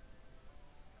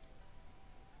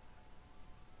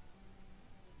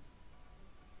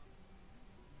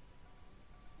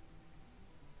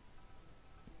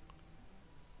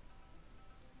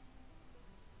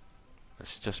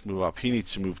 Let's just move up. He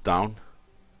needs to move down.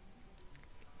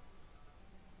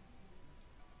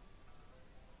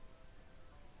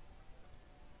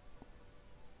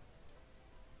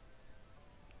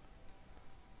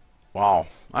 Wow,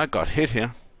 I got hit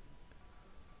here.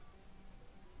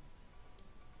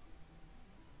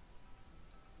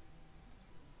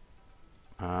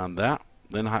 And there.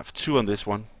 Then I have 2 on this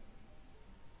one.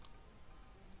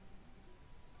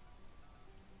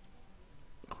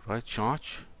 Could I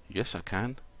charge? Yes, I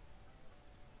can.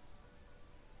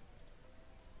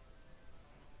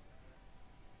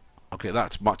 Okay,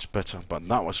 that's much better, but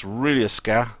that was really a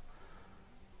scare.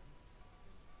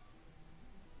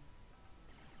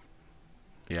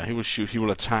 Yeah, he will shoot, he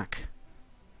will attack.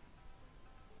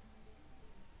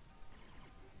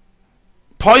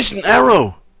 Poison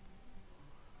arrow!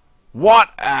 What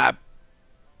a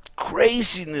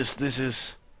craziness this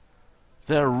is.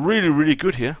 They're really, really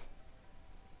good here.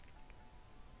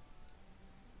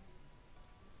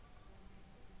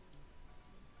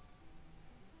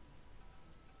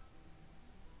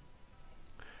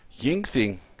 Ying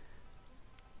thing.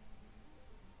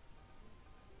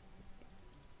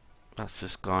 That's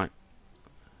this guy.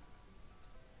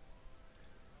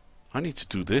 I need to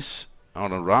do this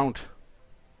on a round.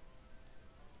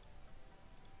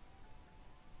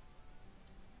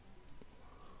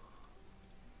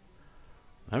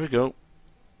 There we go.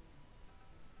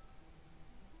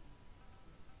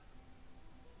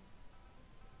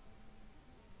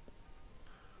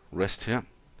 Rest here.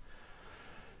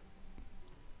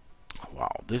 Wow,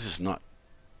 this is not...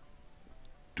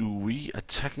 Do we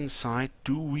attacking side?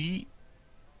 Do we?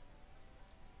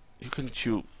 You can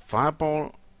shoot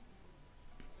fireball,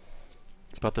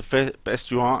 but the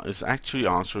best you are is actually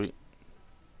archery.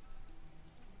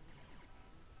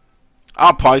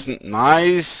 Ah, poison.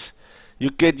 Nice. You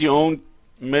get your own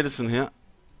medicine here.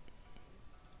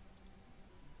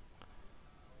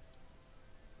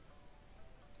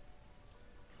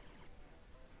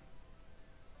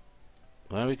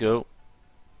 There we go.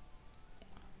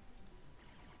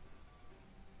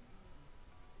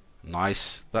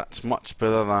 Nice. That's much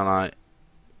better than I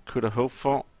could have hoped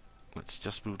for. Let's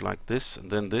just move like this and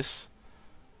then this.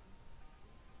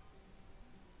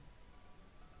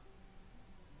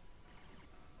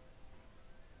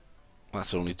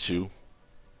 That's only 2.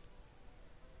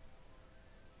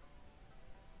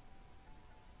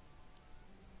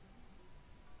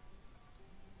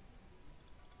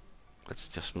 Let's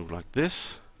just move like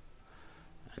this.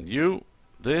 And you,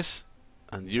 this,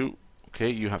 and you. Okay,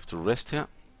 you have to rest here.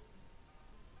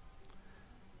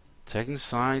 Taking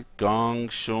side, Gong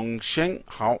Shung Sheng.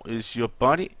 How is your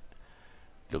body?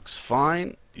 Looks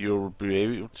fine. You'll be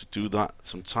able to do that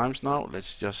sometimes now.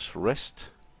 Let's just rest.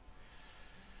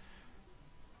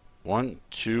 1,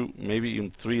 2, maybe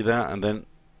even 3 there, and then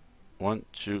 1,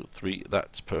 2, 3.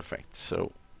 That's perfect.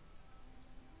 So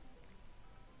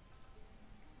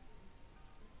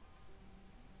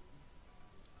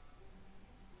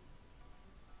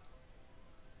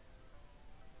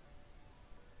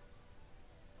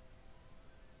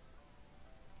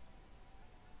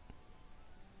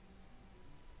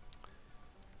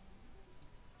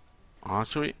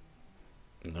archery,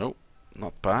 no,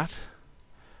 not bad.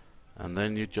 And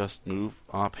then you just move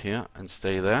up here and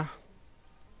stay there.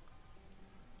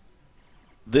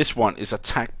 This one is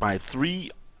attacked by 3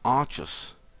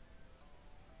 archers.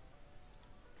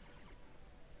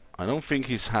 I don't think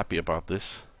he's happy about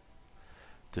this.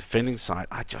 Defending side,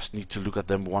 I just need to look at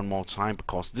them one more time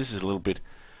because this is a little bit...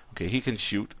 Okay, he can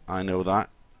shoot, I know that.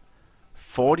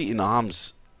 40 in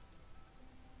arms.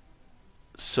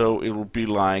 So it will be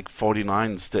like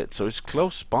 49 instead. So it's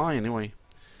close by anyway.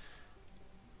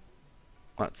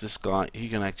 That's this guy. He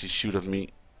can actually shoot at me,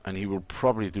 and he will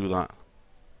probably do that.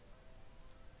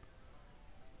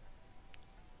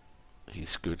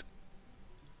 He's good.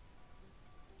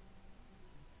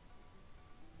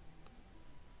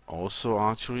 Also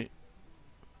archery.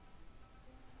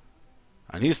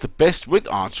 And he's the best with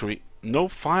archery. No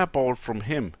fireball from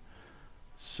him.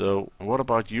 So what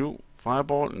about you?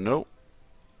 Fireball? No.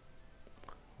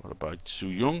 What about Su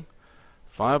Yung?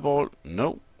 Fireball?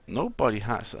 No. Nobody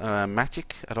has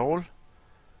magic at all.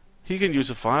 He can use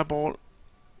a fireball,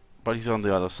 but he's on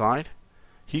the other side.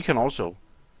 He can also.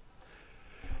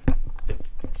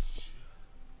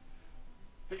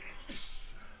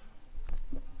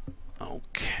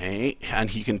 Okay, and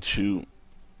he can too,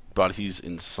 but he's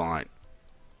inside.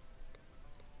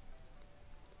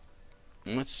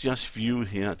 Let's just view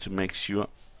here to make sure.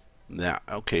 Yeah,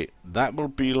 okay, that will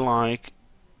be like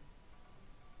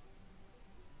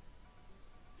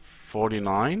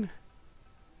 49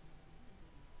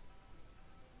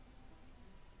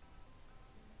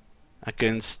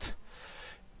 against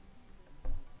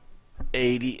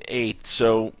 88,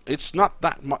 so it's not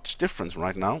that much difference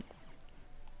right now.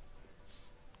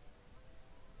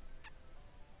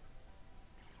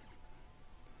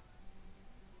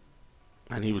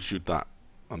 And he will shoot that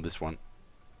on this one.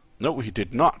 No, he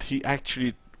did not. He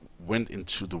actually went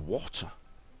into the water.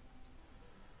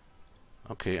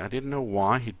 Okay, I didn't know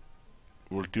why he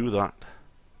will do that.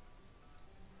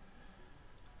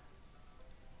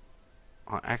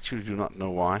 I actually do not know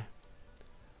why.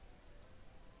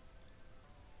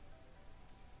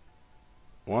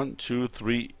 1, 2,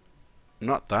 3.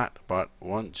 Not that, but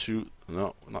 1, 2.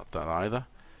 No, not that either.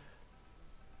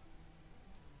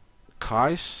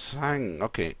 Kai Sang.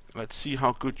 Okay, let's see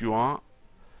how good you are.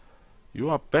 You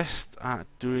are best at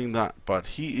doing that, but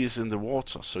he is in the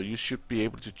water, so you should be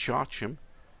able to charge him.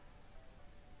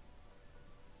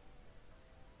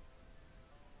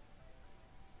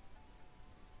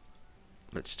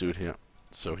 Let's do it here,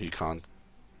 so he can't.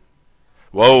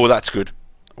 Whoa, that's good.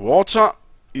 Water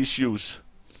issues.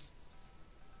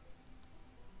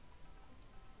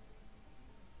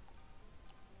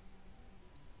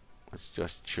 Let's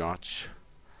just charge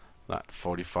that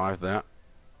 45 there.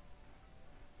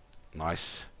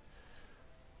 Nice.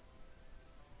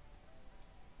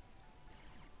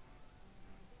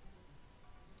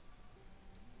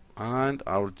 And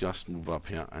I will just move up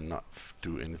here and not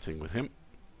do anything with him.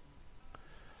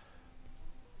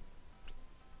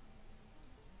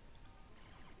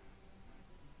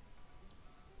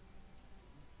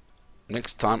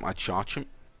 Next time I charge him,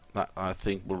 that I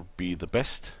think will be the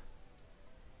best.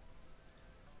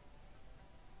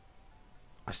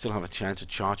 I still have a chance to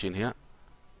charge in here.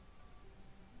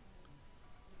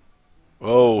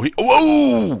 Oh,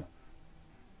 whoa!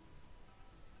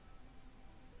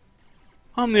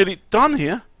 I'm nearly done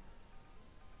here.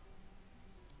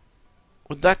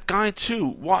 With that guy too.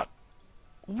 What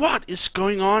is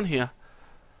going on here?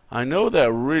 I know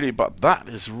they're really, but that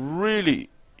is really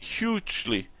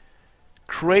hugely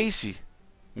crazy.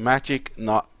 Magic,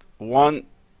 not one.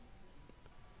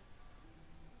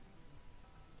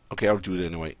 Okay, I'll do it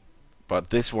anyway. But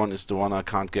this one is the one I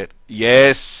can't get.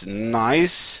 Yes,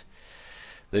 nice.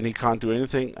 Then he can't do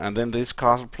anything. And then this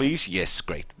castle, please. Yes,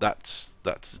 great. That's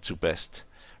the two best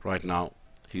right now.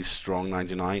 He's strong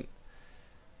 99.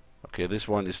 Okay, this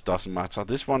one doesn't matter.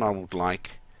 This one I would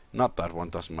like. Not that one,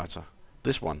 doesn't matter.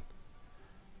 This one.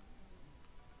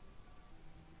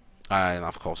 And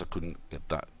of course I couldn't get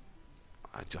that.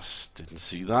 I just didn't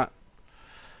see that.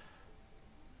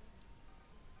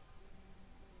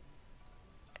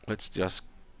 Let's just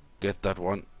get that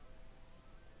one.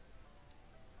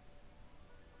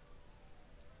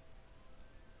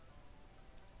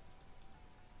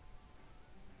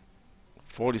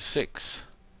 $46.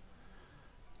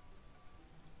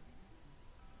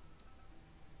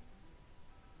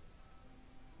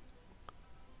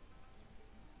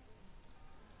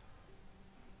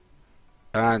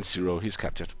 And 0. He's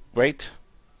captured. Great.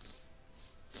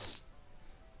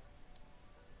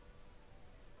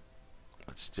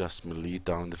 Let's just melee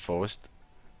down in the forest.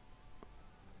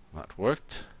 That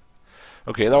worked.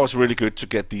 Okay, that was really good to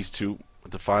get these two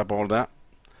with the fireball there.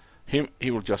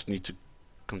 He will just need to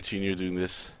continue doing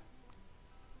this.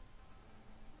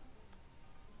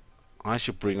 I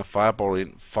should bring a fireball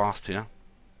in fast here.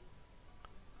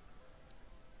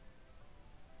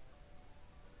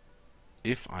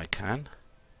 If I can.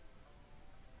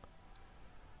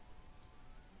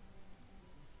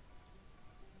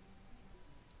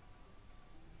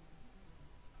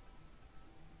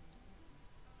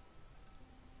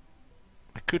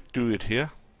 I could do it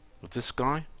here with this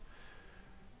guy.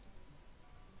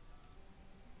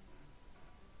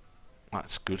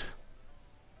 That's good.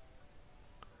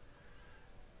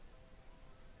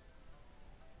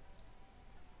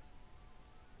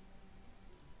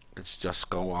 Let's just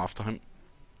go after him.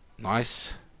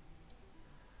 Nice.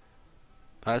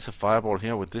 There's a fireball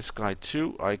here with this guy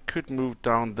too. I could move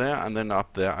down there and then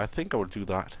up there. I think I will do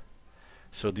that.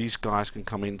 So these guys can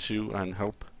come in too and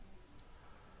help.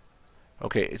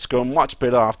 Okay, it's going much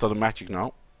better after the magic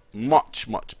now. Much,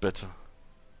 much better.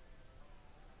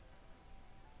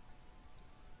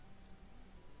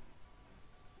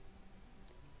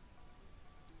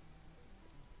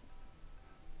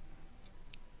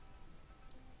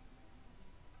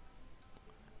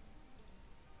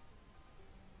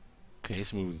 Okay,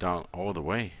 he's moving down all the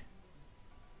way.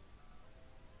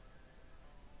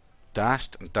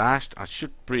 Dashed and dashed. I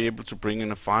should be able to bring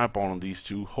in a fireball on these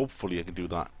two. Hopefully I can do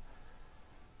that.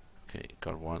 Okay,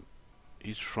 got one.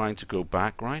 He's trying to go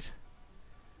back, right?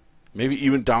 Maybe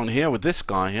even down here with this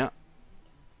guy here.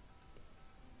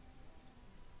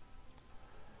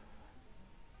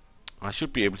 I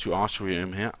should be able to archery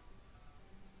him here.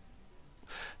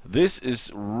 This is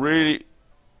really,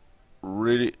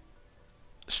 really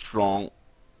strong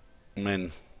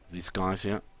men, these guys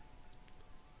here.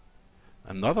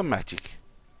 Another magic.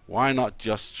 Why not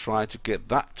just try to get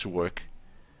that to work?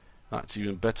 That's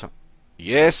even better.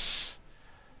 Yes!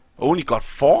 Only got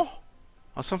 4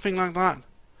 or something like that.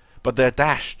 But they're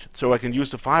dashed, so I can use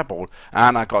the fireball.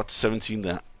 And I got 17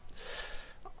 there.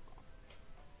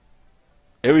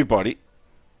 Everybody,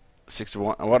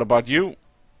 61. And what about you?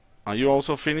 Are you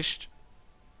also finished?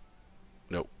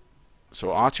 No.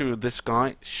 So archery with this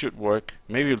guy should work.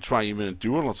 Maybe we'll try even a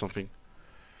duel or something.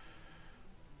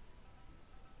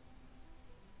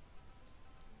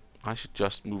 I should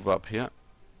just move up here.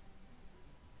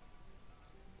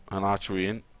 And archery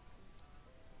in.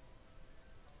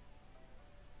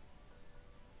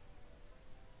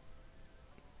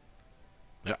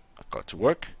 Yeah, got to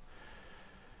work.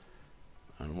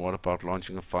 And what about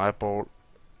launching a fireball?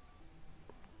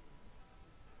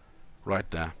 Right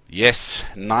there. Yes,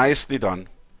 nicely done.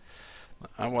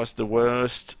 That was the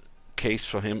worst case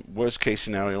for him. Worst case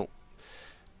scenario.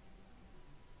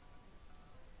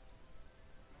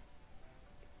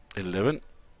 11.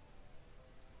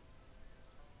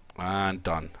 And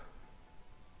done.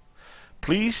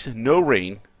 Please, no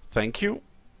rain. Thank you.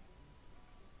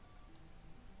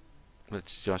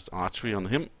 Let's just archery on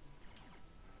him.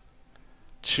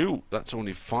 2. That's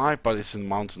only 5, but it's in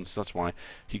mountains. That's why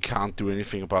he can't do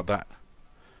anything about that.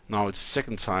 Now it's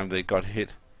second time they got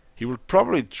hit. He will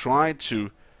probably try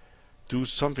to do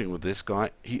something with this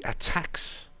guy. He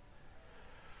attacks.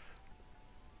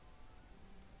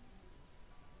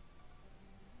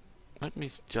 Let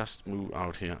me just move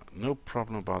out here. No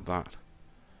problem about that.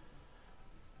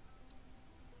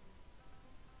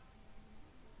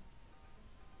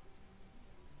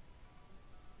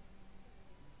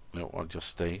 No, I'll just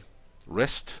stay.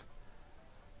 Rest.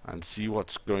 And see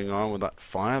what's going on with that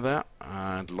fire there.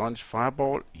 And launch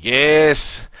fireball.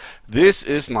 Yes! This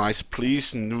is nice.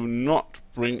 Please do not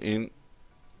bring in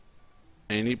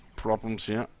any problems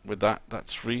here with that.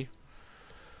 That's free.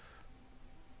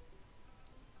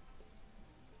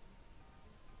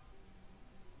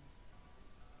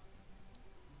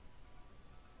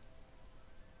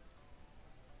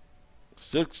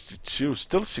 Still 62.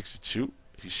 Still 62.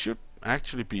 He should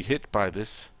actually be hit by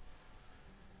this.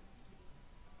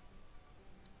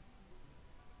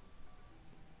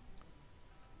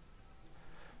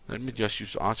 Let me just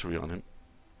use archery on him.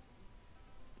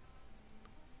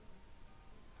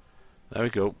 There we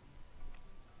go.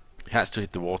 He has to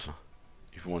hit the water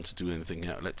if he wants to do anything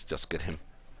here. Let's just get him.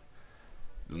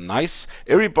 Nice.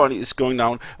 Everybody is going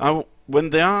down.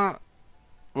 When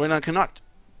I cannot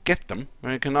get them,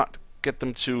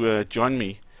 to join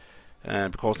me,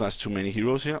 because there's too many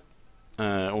heroes here,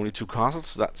 only 2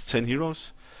 castles, that's 10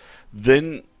 heroes,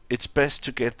 then it's best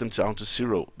to get them down to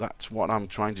 0. That's what I'm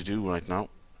trying to do right now.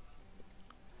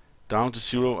 Down to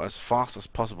 0 as fast as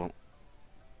possible.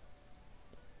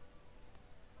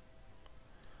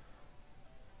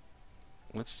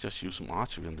 Let's just use some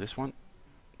archery on this one.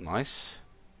 Nice.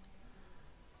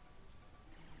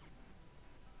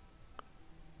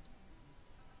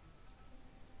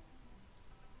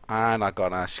 And I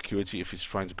got a security if he's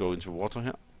trying to go into water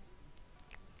here.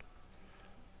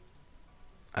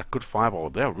 A good fireball.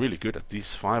 They're really good at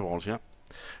these fireballs here.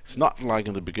 It's not like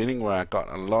in the beginning where I got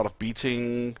a lot of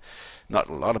beating. Not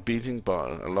a lot of beating,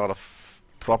 but a lot of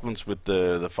problems with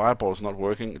the fireballs not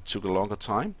working. It took a longer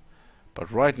time. But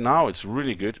right now it's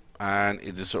really good. And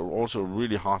it is also a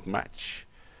really hard match.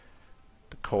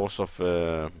 Because of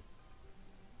the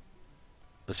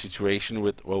situation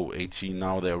with 18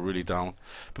 now, they're really down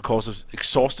because of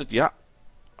exhausted. Yeah,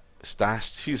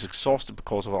 stashed. He's exhausted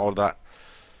because of all that.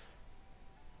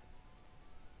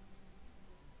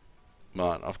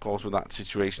 But of course, with that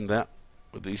situation there,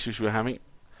 with the issues we're having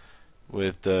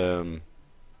with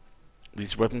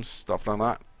these weapons, stuff like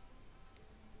that.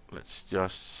 Let's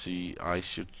just see. I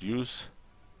should use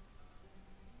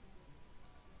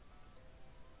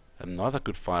another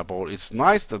good fireball. It's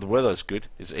nice that the weather is good.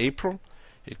 It's April.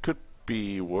 It could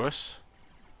be worse.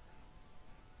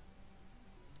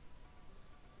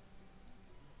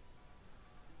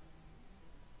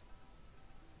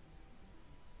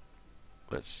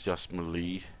 Let's just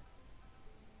melee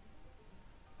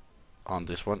on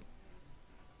this one.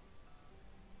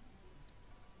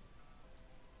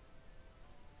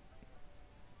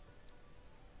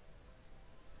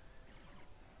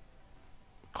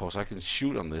 Of course I can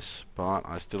shoot on this, but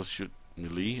I still shoot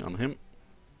melee on him.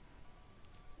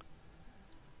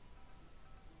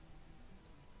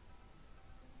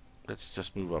 Let's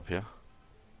just move up here.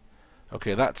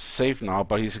 Okay, that's safe now,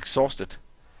 but he's exhausted.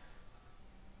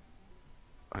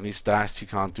 And he's dashed, he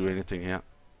can't do anything here.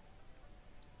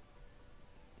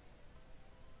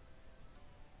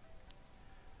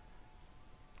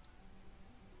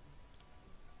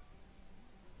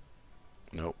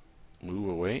 Nope. Move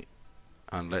away.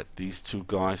 And let these 2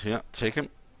 guys here take him.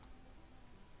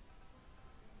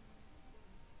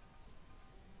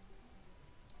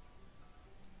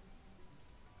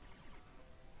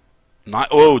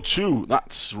 Oh, 2.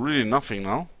 That's really nothing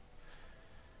now.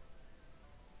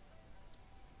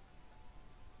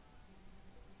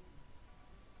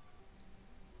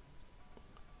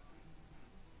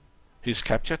 He's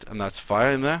captured, and that's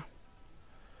fire in there.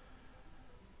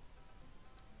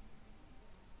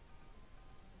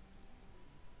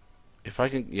 If I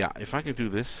can do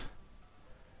this,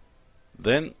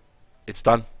 then it's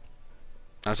done.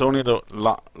 That's only the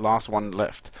last one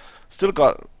left. Still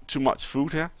got too much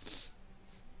food here.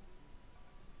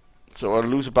 So I'll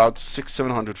lose about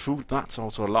 600-700 food. That's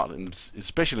also a lot,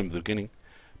 especially in the beginning.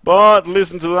 But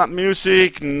listen to that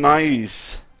music.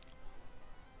 Nice.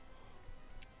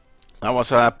 That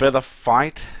was a better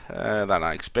fight than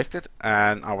I expected.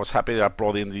 And I was happy that I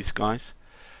brought in these guys.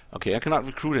 Okay, I cannot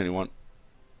recruit anyone.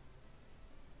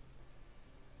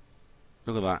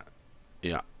 Look at that.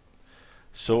 Yeah.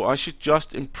 So I should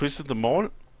just imprison them all.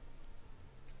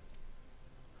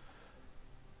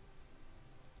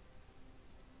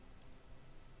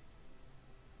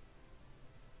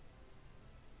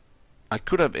 I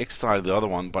could have exiled the other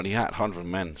one, but he had 100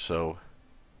 men, so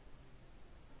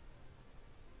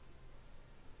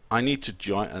I need to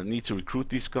join. I need to recruit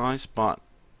these guys, but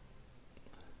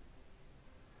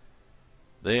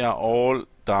they are all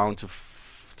down to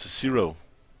 0.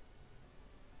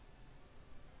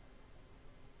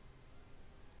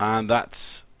 And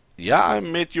that's, yeah, I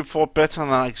made you fought better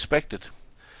than I expected,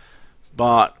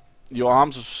 but your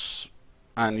arms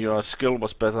and your skill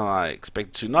was better than I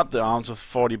expected to. Not the arms of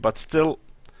 40, but still,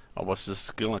 or was the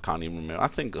skill? I can't even remember. I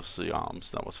think it was the arms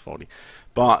that was 40,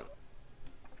 but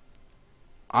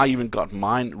I even got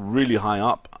mine really high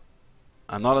up.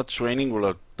 Another training would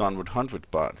have done with 100,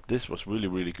 but this was really,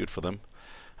 really good for them.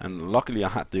 And luckily I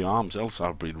had the arms, else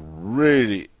I'd be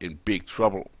really in big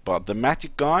trouble. But the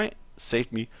magic guy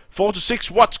saved me. 4 to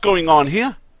 6, what's going on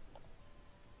here?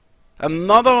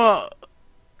 Another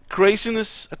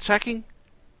craziness attacking?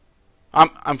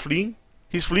 I'm fleeing.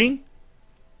 He's fleeing.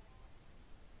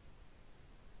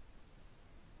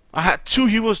 I had 2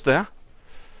 heroes there.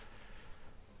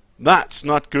 That's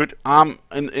not good. I'm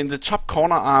in the top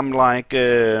corner. I'm like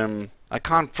I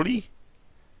can't flee.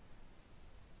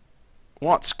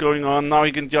 What's going on now?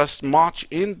 He can just march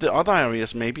in the other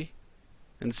areas maybe.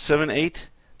 In 7, 8,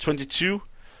 22.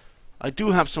 I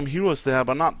do have some heroes there,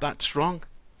 but not that strong.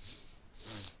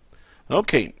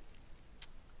 Okay.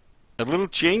 A little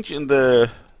change in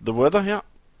the weather here.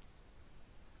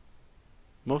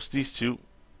 Most these two.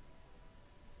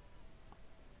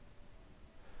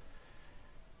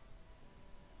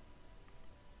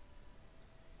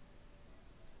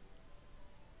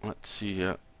 Let's see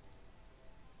here.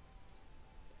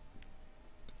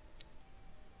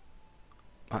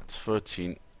 That's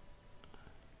 13.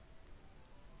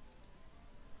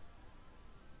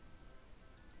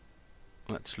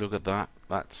 Let's look at that.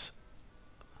 That's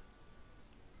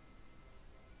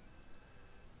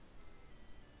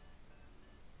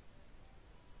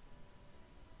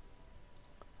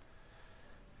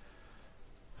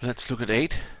let's look at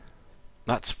 8.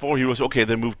 That's 4 heroes. Okay,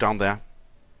 they moved down there.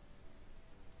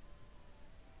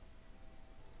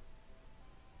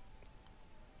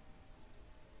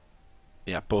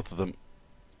 Yeah, both of them.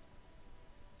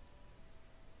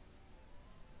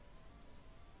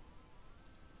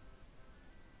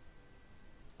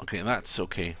 Okay, that's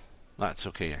okay. That's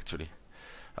okay, actually.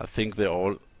 I think they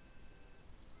all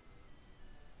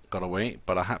got away,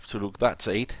 but I have to look. That's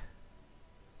 8.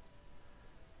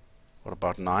 What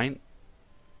about 9?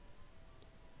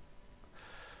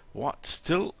 What?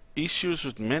 Still issues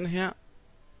with men here?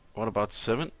 What about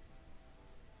 7?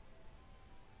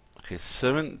 Okay,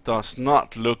 7 does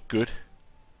not look good.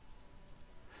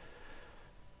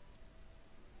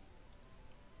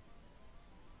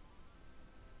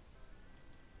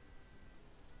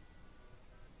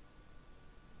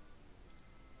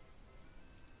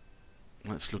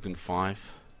 Let's look in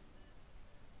 5.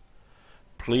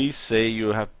 Please say you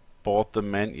have bought the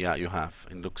men. Yeah, you have.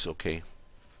 It looks okay.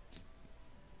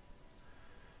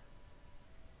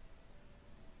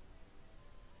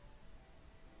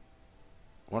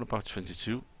 What about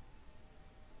 22?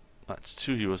 That's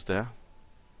 2 heroes there.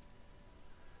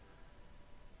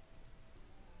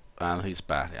 And he's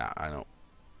bad, yeah, I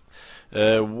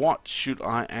know. What should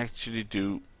I actually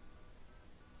do?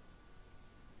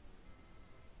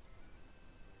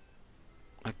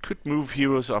 I could move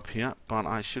heroes up here, but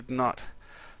I should not.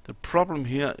 The problem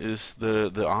here is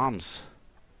the arms.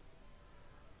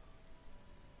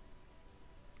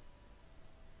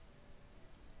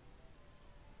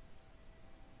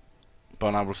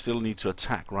 But I will still need to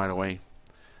attack right away.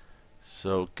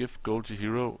 So give gold to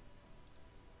hero.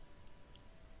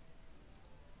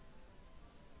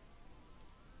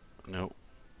 No.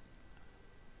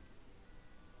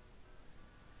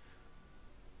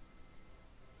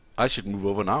 I should move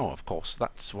over now, of course.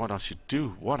 That's what I should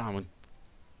do. What am I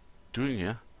doing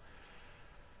here?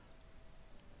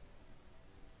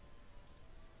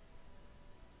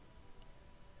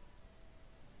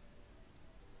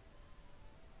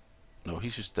 No, he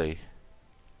should stay.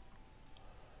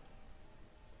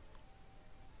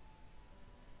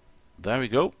 There we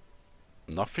go.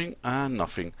 Nothing and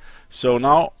nothing. So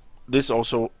now this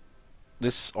also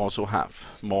have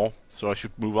more. So I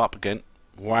should move up again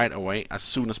right away as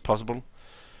soon as possible.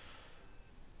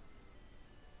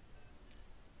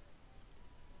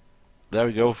 There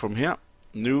we go from here.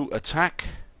 New attack.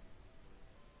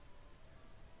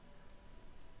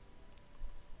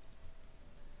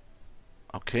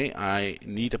 Okay, I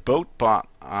need a boat, but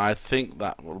I think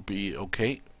that will be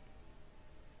okay.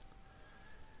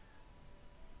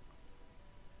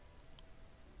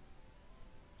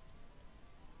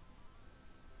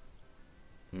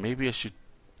 Maybe I should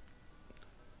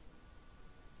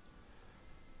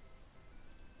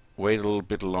wait a little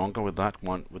bit longer with that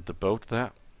one, with the boat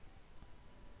there.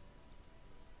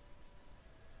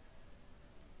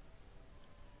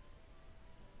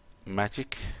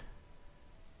 Magic.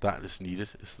 That is needed.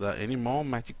 Is there any more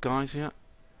magic guys here?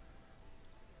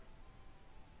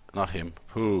 Not him.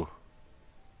 Who?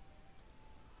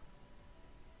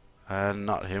 And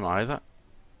not him either.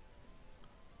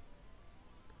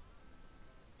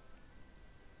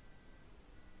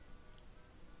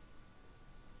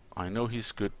 I know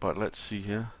he's good, but let's see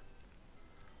here.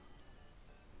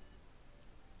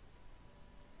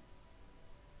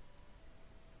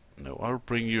 No, I'll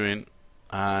bring you in,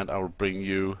 and I'll bring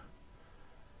you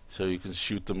so you can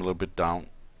shoot them a little bit down.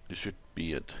 You should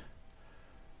be it.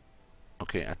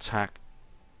 Okay, attack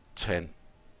 10.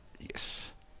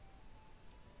 Yes.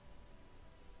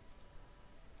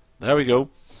 There we go.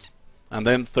 And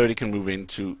then 30 can move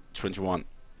into 21.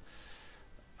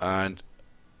 And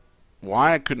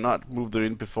why I could not move them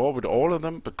in before with all of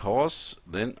them, because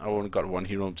then I only got one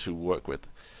hero to work with.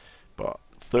 But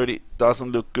 30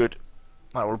 doesn't look good.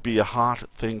 That will be a hard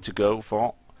thing to go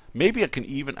for. Maybe I can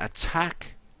even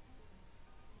attack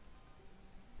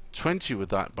 20 with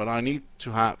that, but I need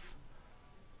to have...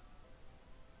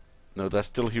 No, there's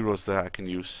still heroes there I can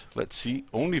use. Let's see.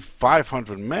 Only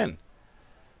 500 men.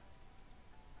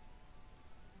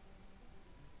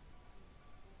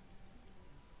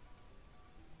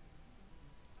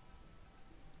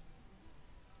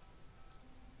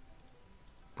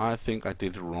 I think I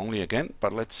did it wrongly again,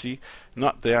 but let's see.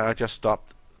 Not there, I just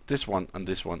stopped this one and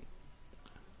this one.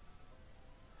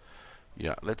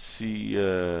 Yeah, let's see.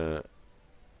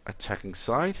 Attacking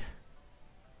side.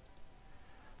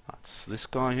 That's this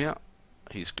guy here.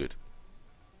 He's good.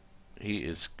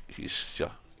 He's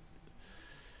just...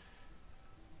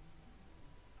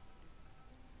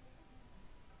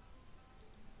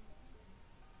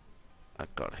 I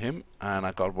got him, and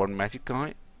I got one magic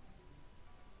guy.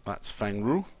 That's Fang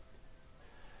Ru.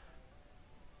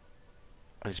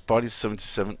 His body's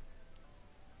 77.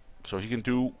 So he can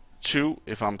do 2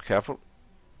 if I'm careful.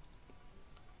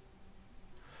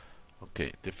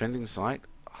 Okay, defending side.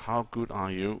 How good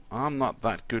are you? I'm not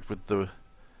that good with the...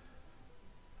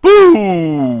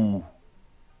 Boo!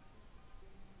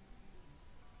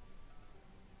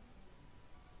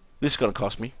 This is gonna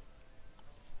cost me.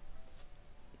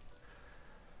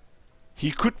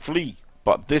 He could flee,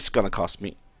 but this is gonna cost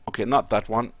me. Okay, not that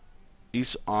one.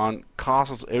 He's on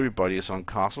castles. Everybody is on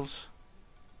castles.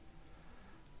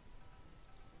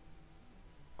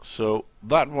 So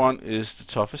that one is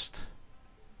the toughest.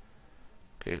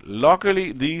 Okay,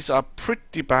 luckily these are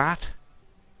pretty bad.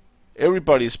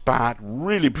 Everybody's bad,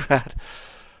 really bad.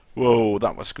 Whoa,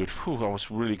 that was good. Whew, I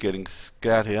was really getting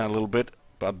scared here a little bit.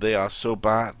 But they are so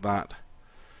bad that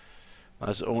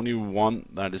there's only one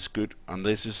that is good, and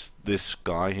this is this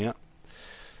guy here.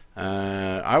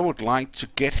 I would like to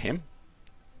get him,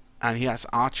 and he has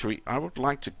archery. I would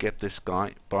like to get this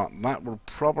guy, but that will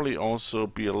probably also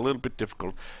be a little bit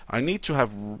difficult. I need to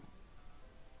have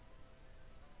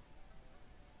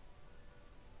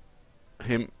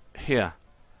him here.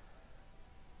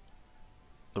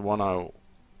 The one I...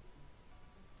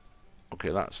 Okay,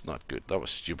 that's not good. That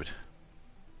was stupid.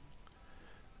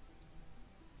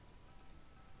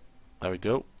 There we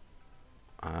go.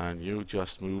 And you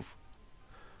just move.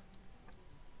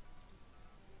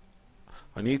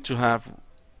 I need to have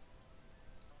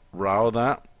Rao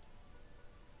there.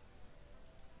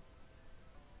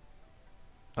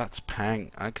 That's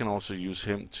Pang. I can also use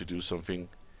him to do something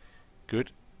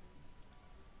good.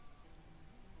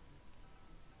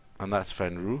 And that's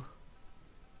Fenru.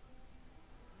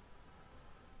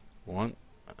 1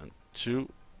 and 2.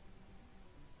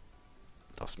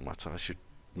 Doesn't matter. I should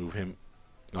move him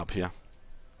up here.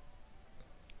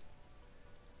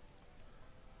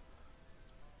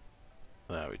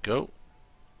 There we go.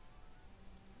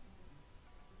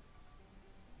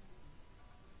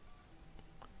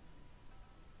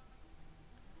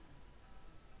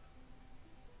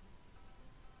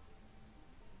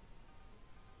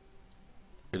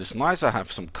 It is nice I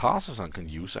have some castles I can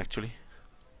use actually.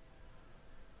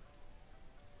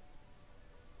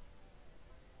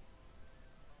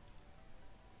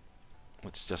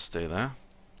 Let's just stay there.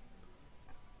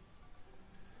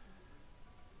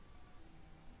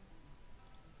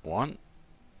 One,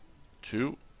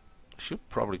 2. Should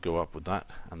probably go up with that,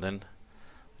 and then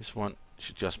this one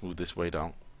should just move this way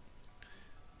down.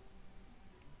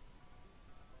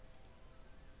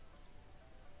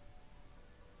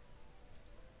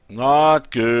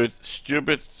 Not good.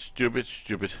 Stupid, stupid,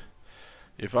 stupid.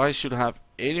 If I should have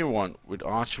anyone with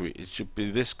archery, it should be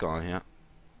this guy here.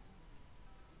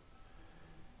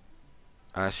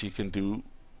 As he can do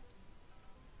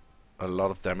a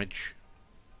lot of damage.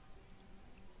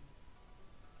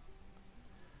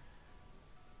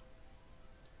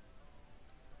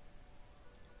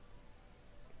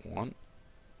 One.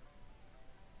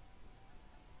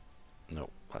 No,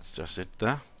 that's just it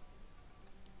there.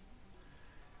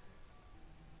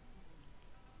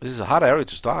 This is a hard area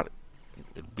to start.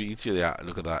 It'll be easier. Yeah,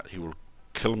 look at that. He will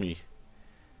kill me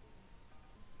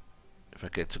if I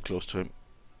get too close to him.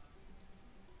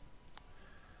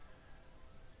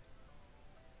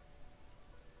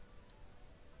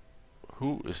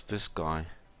 Who is this guy?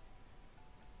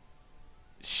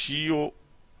 Shio.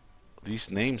 These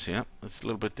names here, it's a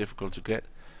little bit difficult to get.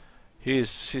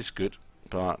 He's good,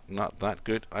 but not that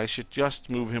good. I should just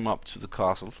move him up to the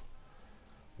castle.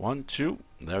 1, 2,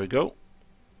 there we go.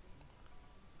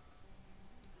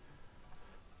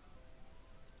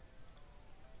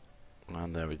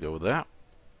 And there we go there.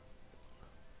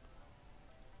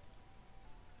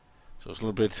 So it's a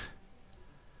little bit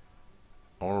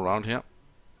all around here.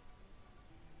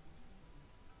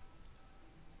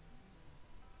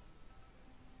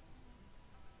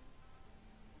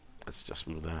 Let's just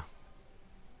move there.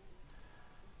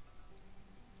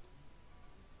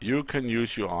 You can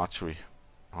use your archery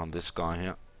on this guy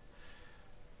here.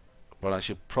 But I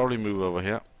should probably move over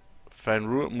here.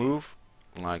 Fenrir move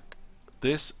like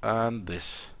this and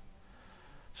this.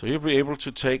 So he'll be able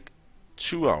to take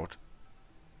 2 out.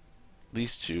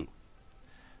 These 2.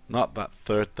 Not that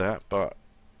third there, but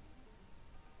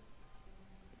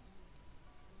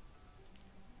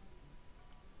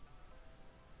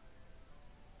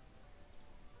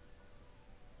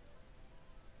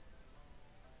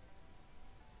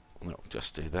no, just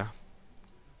stay there.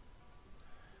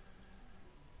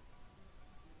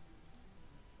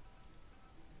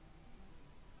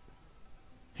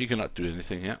 He cannot do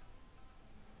anything here.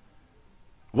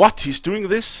 What? He's doing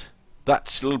this?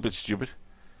 That's a little bit stupid.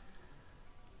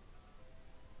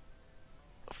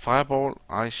 Fireball,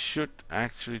 I should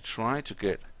actually try to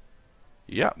get.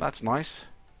 Yeah, that's nice.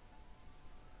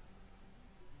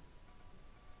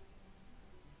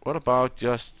 What about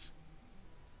just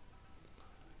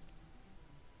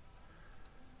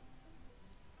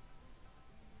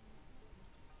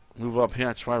move up here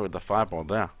and try with the fireball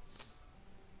there?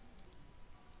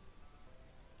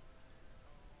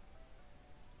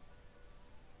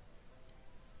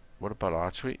 What about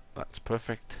archery? That's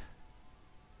perfect.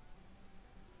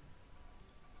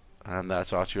 And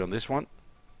that's archery on this one.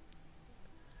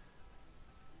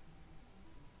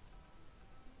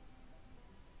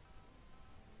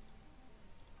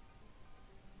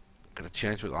 Get a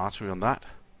chance with archery on that.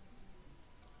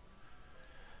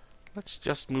 Let's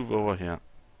just move over here.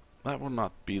 That will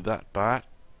not be that bad.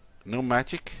 No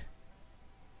magic.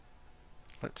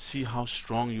 Let's see how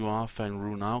strong you are,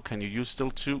 Fenrir, now. Can you use still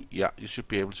 2? Yeah, you should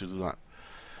be able to do that.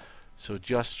 So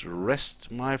just rest,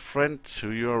 my friend,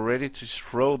 till you are ready to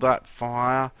throw that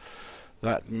fire,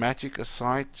 that magic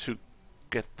aside to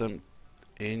get them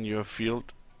in your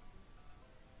field.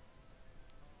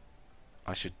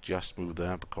 I should just move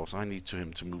there because I need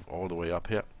him to move all the way up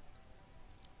here.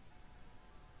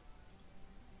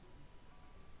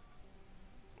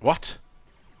 What?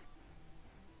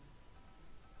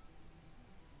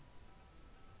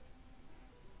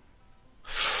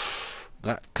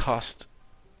 That cost.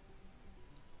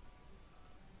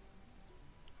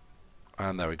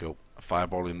 And there we go. A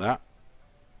fireball in there.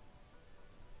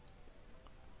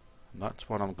 And that's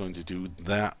what I'm going to do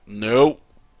there. No!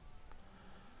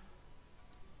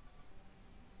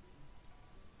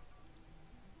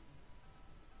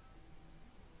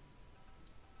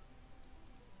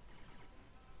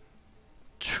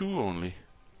 Two only.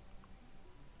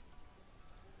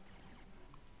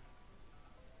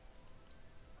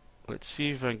 Let's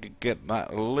see if I can get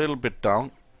that a little bit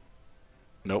down.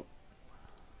 Nope.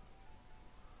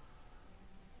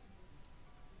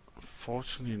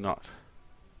 Unfortunately not.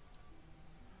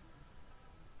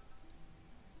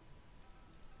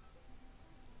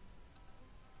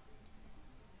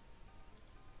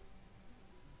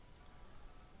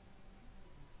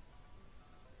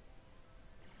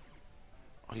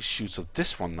 Oh, he shoots at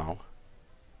this one now.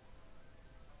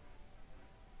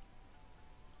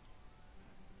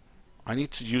 I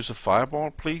need to use a fireball,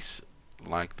 please.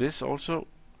 Like this also.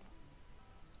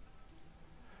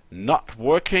 Not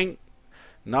working.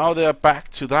 Now they're back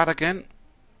to that again.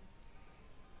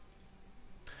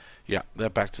 Yeah, they're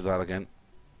back to that again.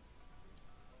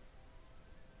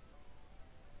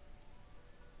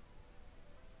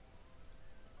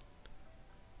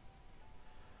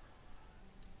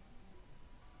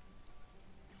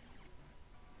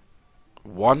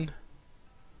 One.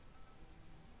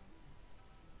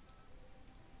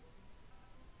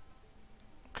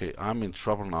 Okay, I'm in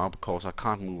trouble now because I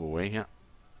can't move away here.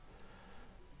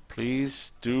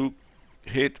 Please do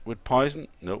hit with poison.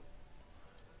 Nope.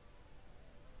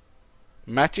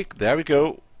 Magic. There we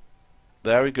go.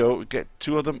 There we go. We get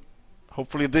two of them.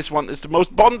 Hopefully this one is the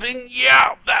most important thing.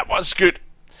 Yeah, that was good.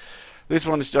 This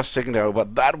one is just secondary,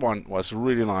 but that one was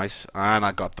really nice. And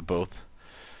I got the both.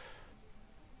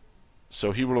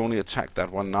 So he will only attack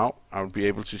that one now. I will be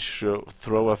able to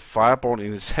throw a fireball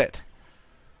in his head.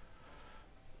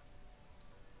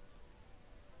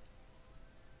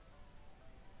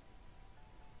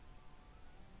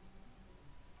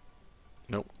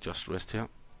 Nope, just rest here.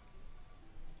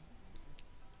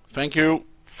 Thank you,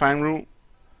 Fanru.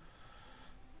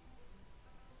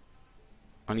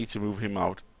 I need to move him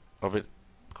out of it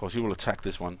because he will attack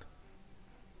this one.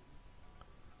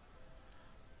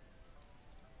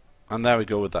 And there we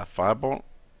go with that fireball.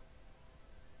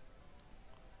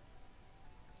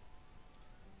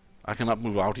 I cannot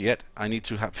move out yet. I need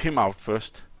to have him out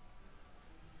first.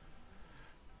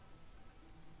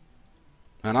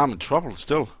 And I'm in trouble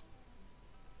still.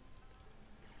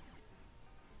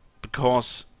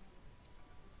 Because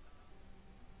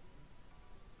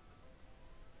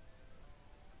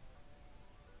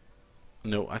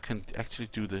no, I can actually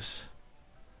do this.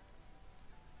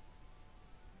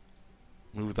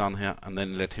 Move down here and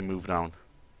then let him move down.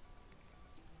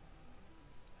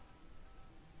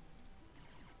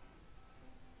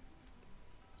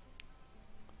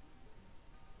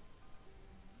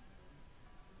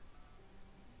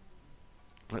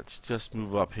 Let's just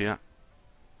move up here.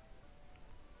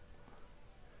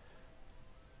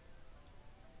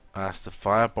 As the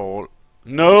fireball.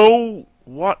 No!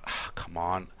 What? Come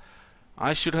on.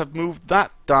 I should have moved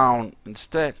that down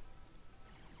instead.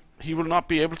 He will not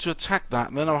be able to attack that.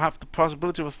 And then I'll have the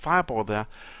possibility of a fireball there.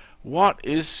 What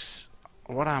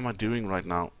am I doing right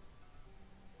now?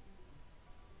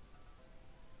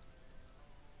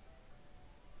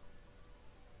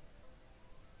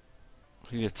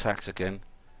 He attacks again.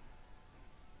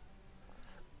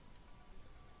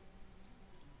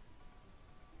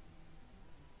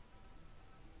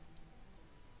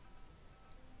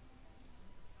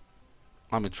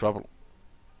 I'm in trouble.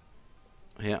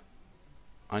 Here.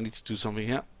 I need to do something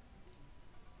here.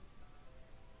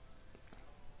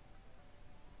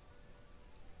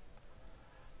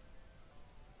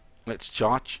 Let's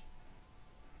charge.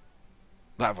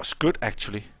 That was good,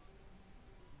 actually.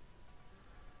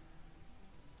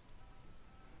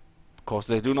 Because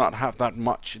they do not have that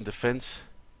much in defense.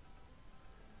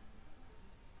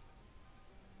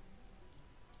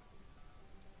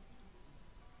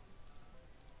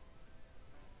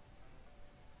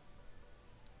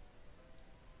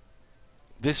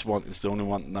 This one is the only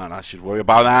one that I should worry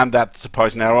about, and that's a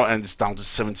poison arrow, and it's down to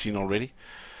 17 already.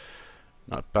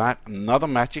 Not bad. Another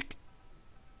magic.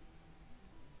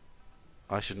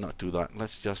 I should not do that.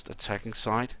 Let's just attacking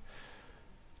side.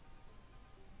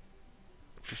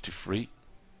 53.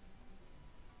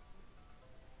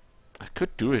 I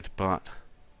could do it, but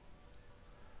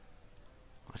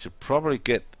I should probably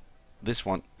get this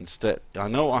one instead. I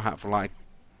know I have like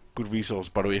good resource,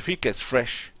 but if he gets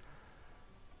fresh,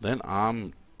 then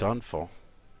I'm done for.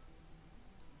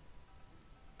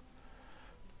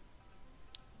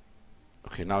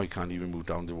 Okay, now he can't even move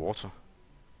down the water.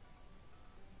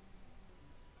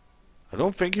 I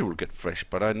don't think he will get fresh,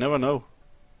 but I never know.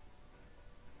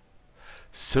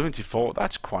 74,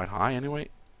 that's quite high anyway.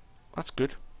 That's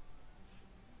good.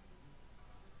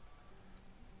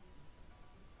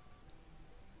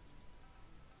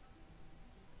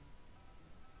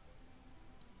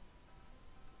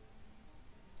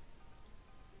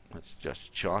 Let's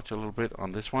just charge a little bit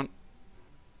on this one.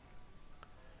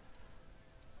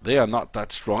 They are not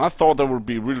that strong. I thought there would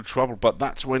be real trouble, but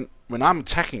that's when I'm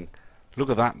attacking. Look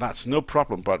at that, that's no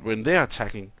problem. But when they're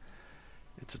attacking,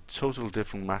 it's a total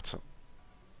different matter.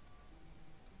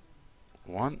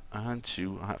 1 and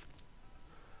 2. I have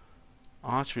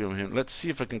archery on him. Let's see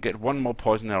if I can get one more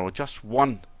poison arrow. Just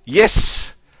one.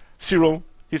 Yes! 0.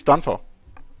 He's done for.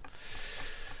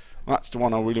 That's the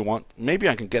one I really want. Maybe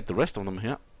I can get the rest of them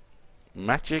here.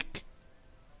 Magic.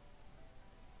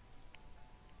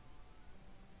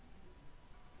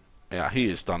 Yeah, he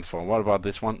is done for. What about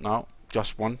this one now?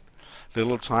 Just one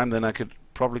little time, then I could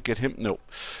probably get him. No,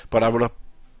 but I would have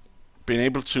been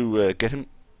able to get him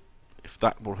if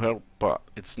that will help, but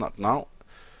it's not now.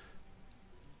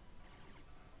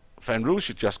 Fanru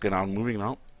should just get out moving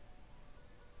now.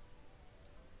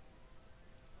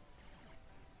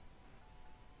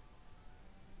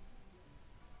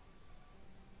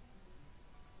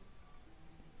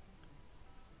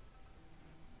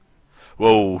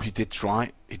 Whoa, he did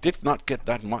try. He did not get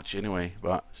that much anyway,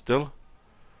 but still.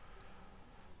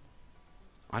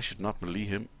 I should not believe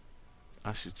him.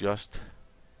 I should just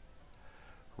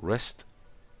rest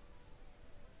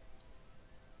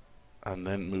and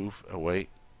then move away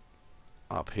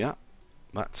up here.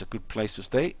 That's a good place to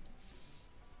stay.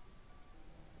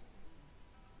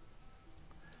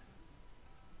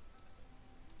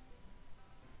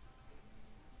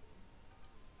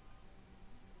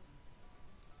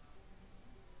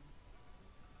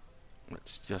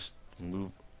 Let's just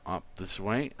move up this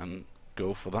way and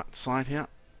go for that side here.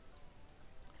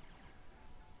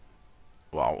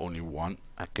 Wow, only one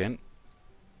again.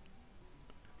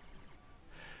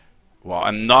 Wow,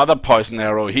 another poison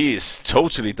arrow. He is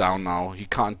totally down now. He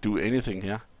can't do anything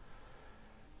here.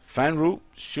 Fanru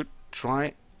should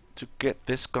try to get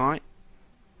this guy.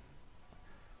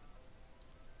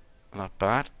 Not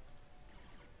bad.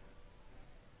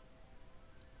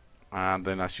 And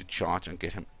then I should charge and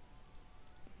get him.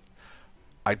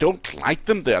 I don't like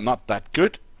them. They are not that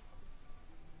good.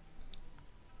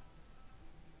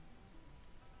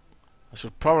 I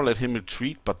should probably let him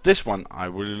retreat, but this one I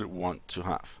really want to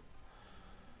have.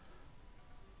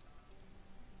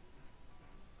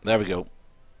 There we go.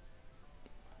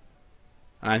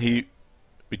 And he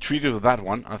retreated with that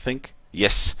one, I think.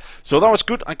 Yes. So that was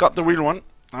good. I got the real one.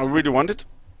 I really wanted.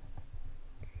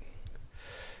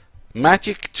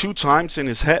 Magic 2 times in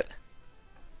his head.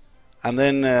 And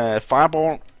then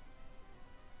fireball.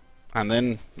 And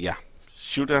then, yeah,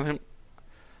 shoot at him.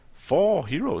 4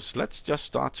 heroes. Let's just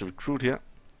start to recruit here.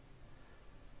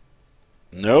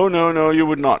 No, no, no, you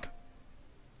would not.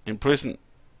 Imprison.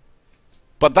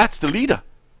 But that's the leader.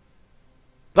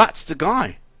 That's the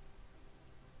guy.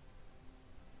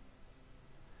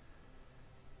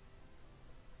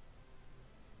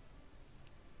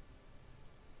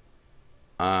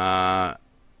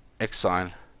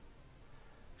 Exile.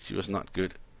 She was not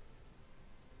good.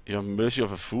 You have mercy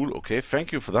of a fool. Okay,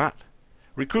 thank you for that.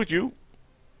 Recruit you.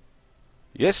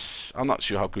 Yes, I'm not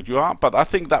sure how good you are, but I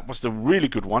think that was the really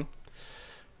good one.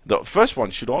 The first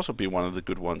one should also be one of the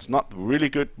good ones. Not really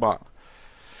good, but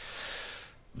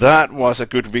that was a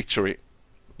good victory.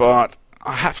 But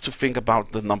I have to think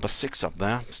about the number 6 up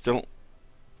there still.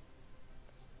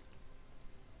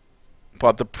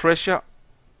 But the pressure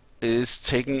is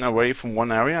taken away from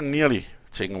one area, nearly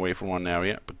taken away from one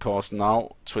area, because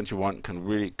now 21 can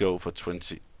really go for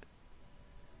 20.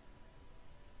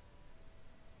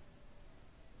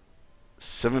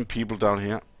 7 people down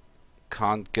here.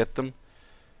 Can't get them,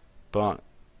 but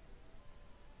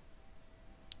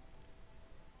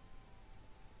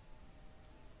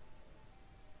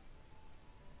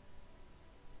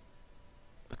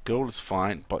the goal is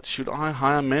fine. But should I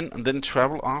hire men and then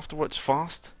travel afterwards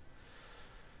fast?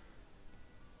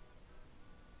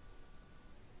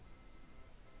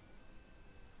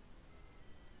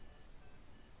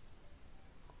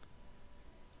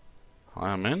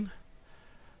 Hire men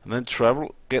and then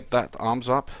travel, get that arms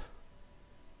up,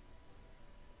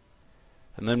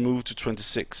 and then move to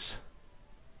 26.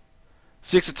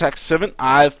 6 attacks, 7.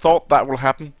 I thought that will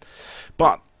happen,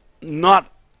 but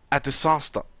not a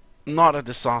disaster. Not a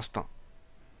disaster.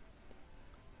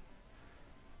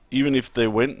 Even if they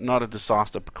win, not a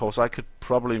disaster, because I could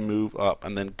probably move up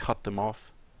and then cut them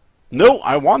off. No,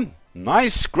 I won.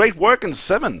 Nice, great work in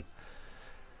 7.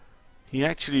 He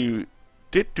actually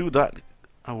did do that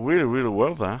really, really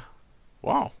well there.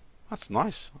 Wow, that's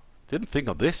nice. Didn't think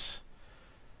of this.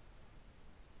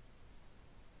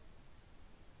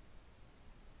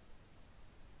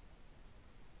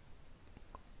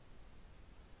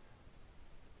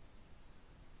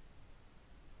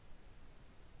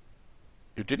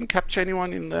 You didn't capture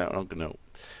anyone in there? Oh, no.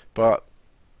 But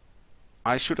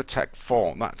I should attack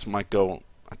 4. That's my goal.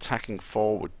 Attacking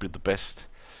 4 would be the best.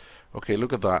 Okay,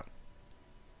 look at that.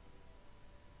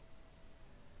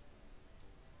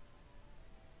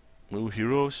 Move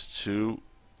heroes to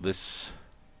this.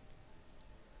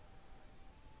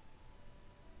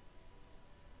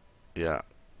 Yeah.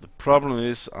 The problem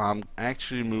is I'm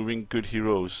actually moving good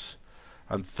heroes.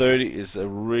 And 30 is a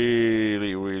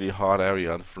really, really hard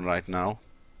area for right now.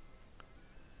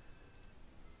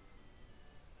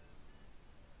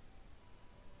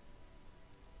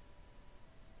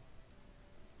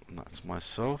 And that's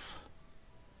myself.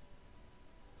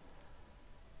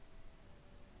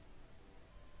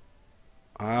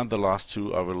 And the last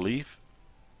 2 I will leave.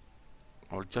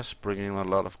 I'll just bring in a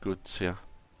lot of goods here.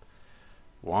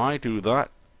 Why do that?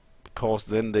 Because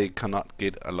then they cannot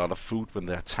get a lot of food when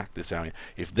they attack this area.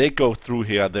 If they go through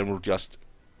here, then we'll just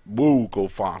go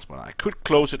fast. But I could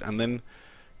close it and then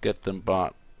get them,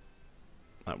 but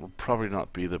That will probably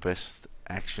not be the best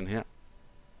action here.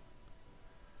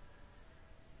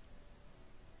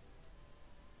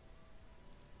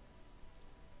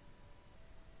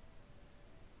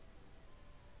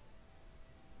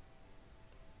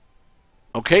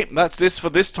 Okay, that's this for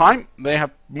this time. They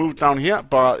have moved down here,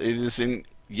 but it is in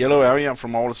yellow area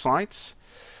from all the sides.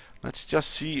 Let's just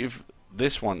see if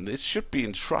this should be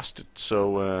entrusted,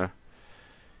 so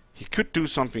he could do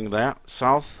something there.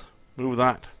 South, move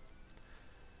that.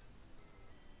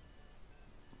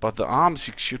 But the arms,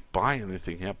 he should buy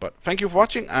anything here. But thank you for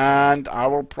watching, and I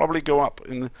will probably go up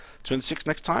in the 26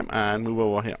 next time and move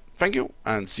over here. Thank you,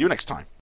 and see you next time.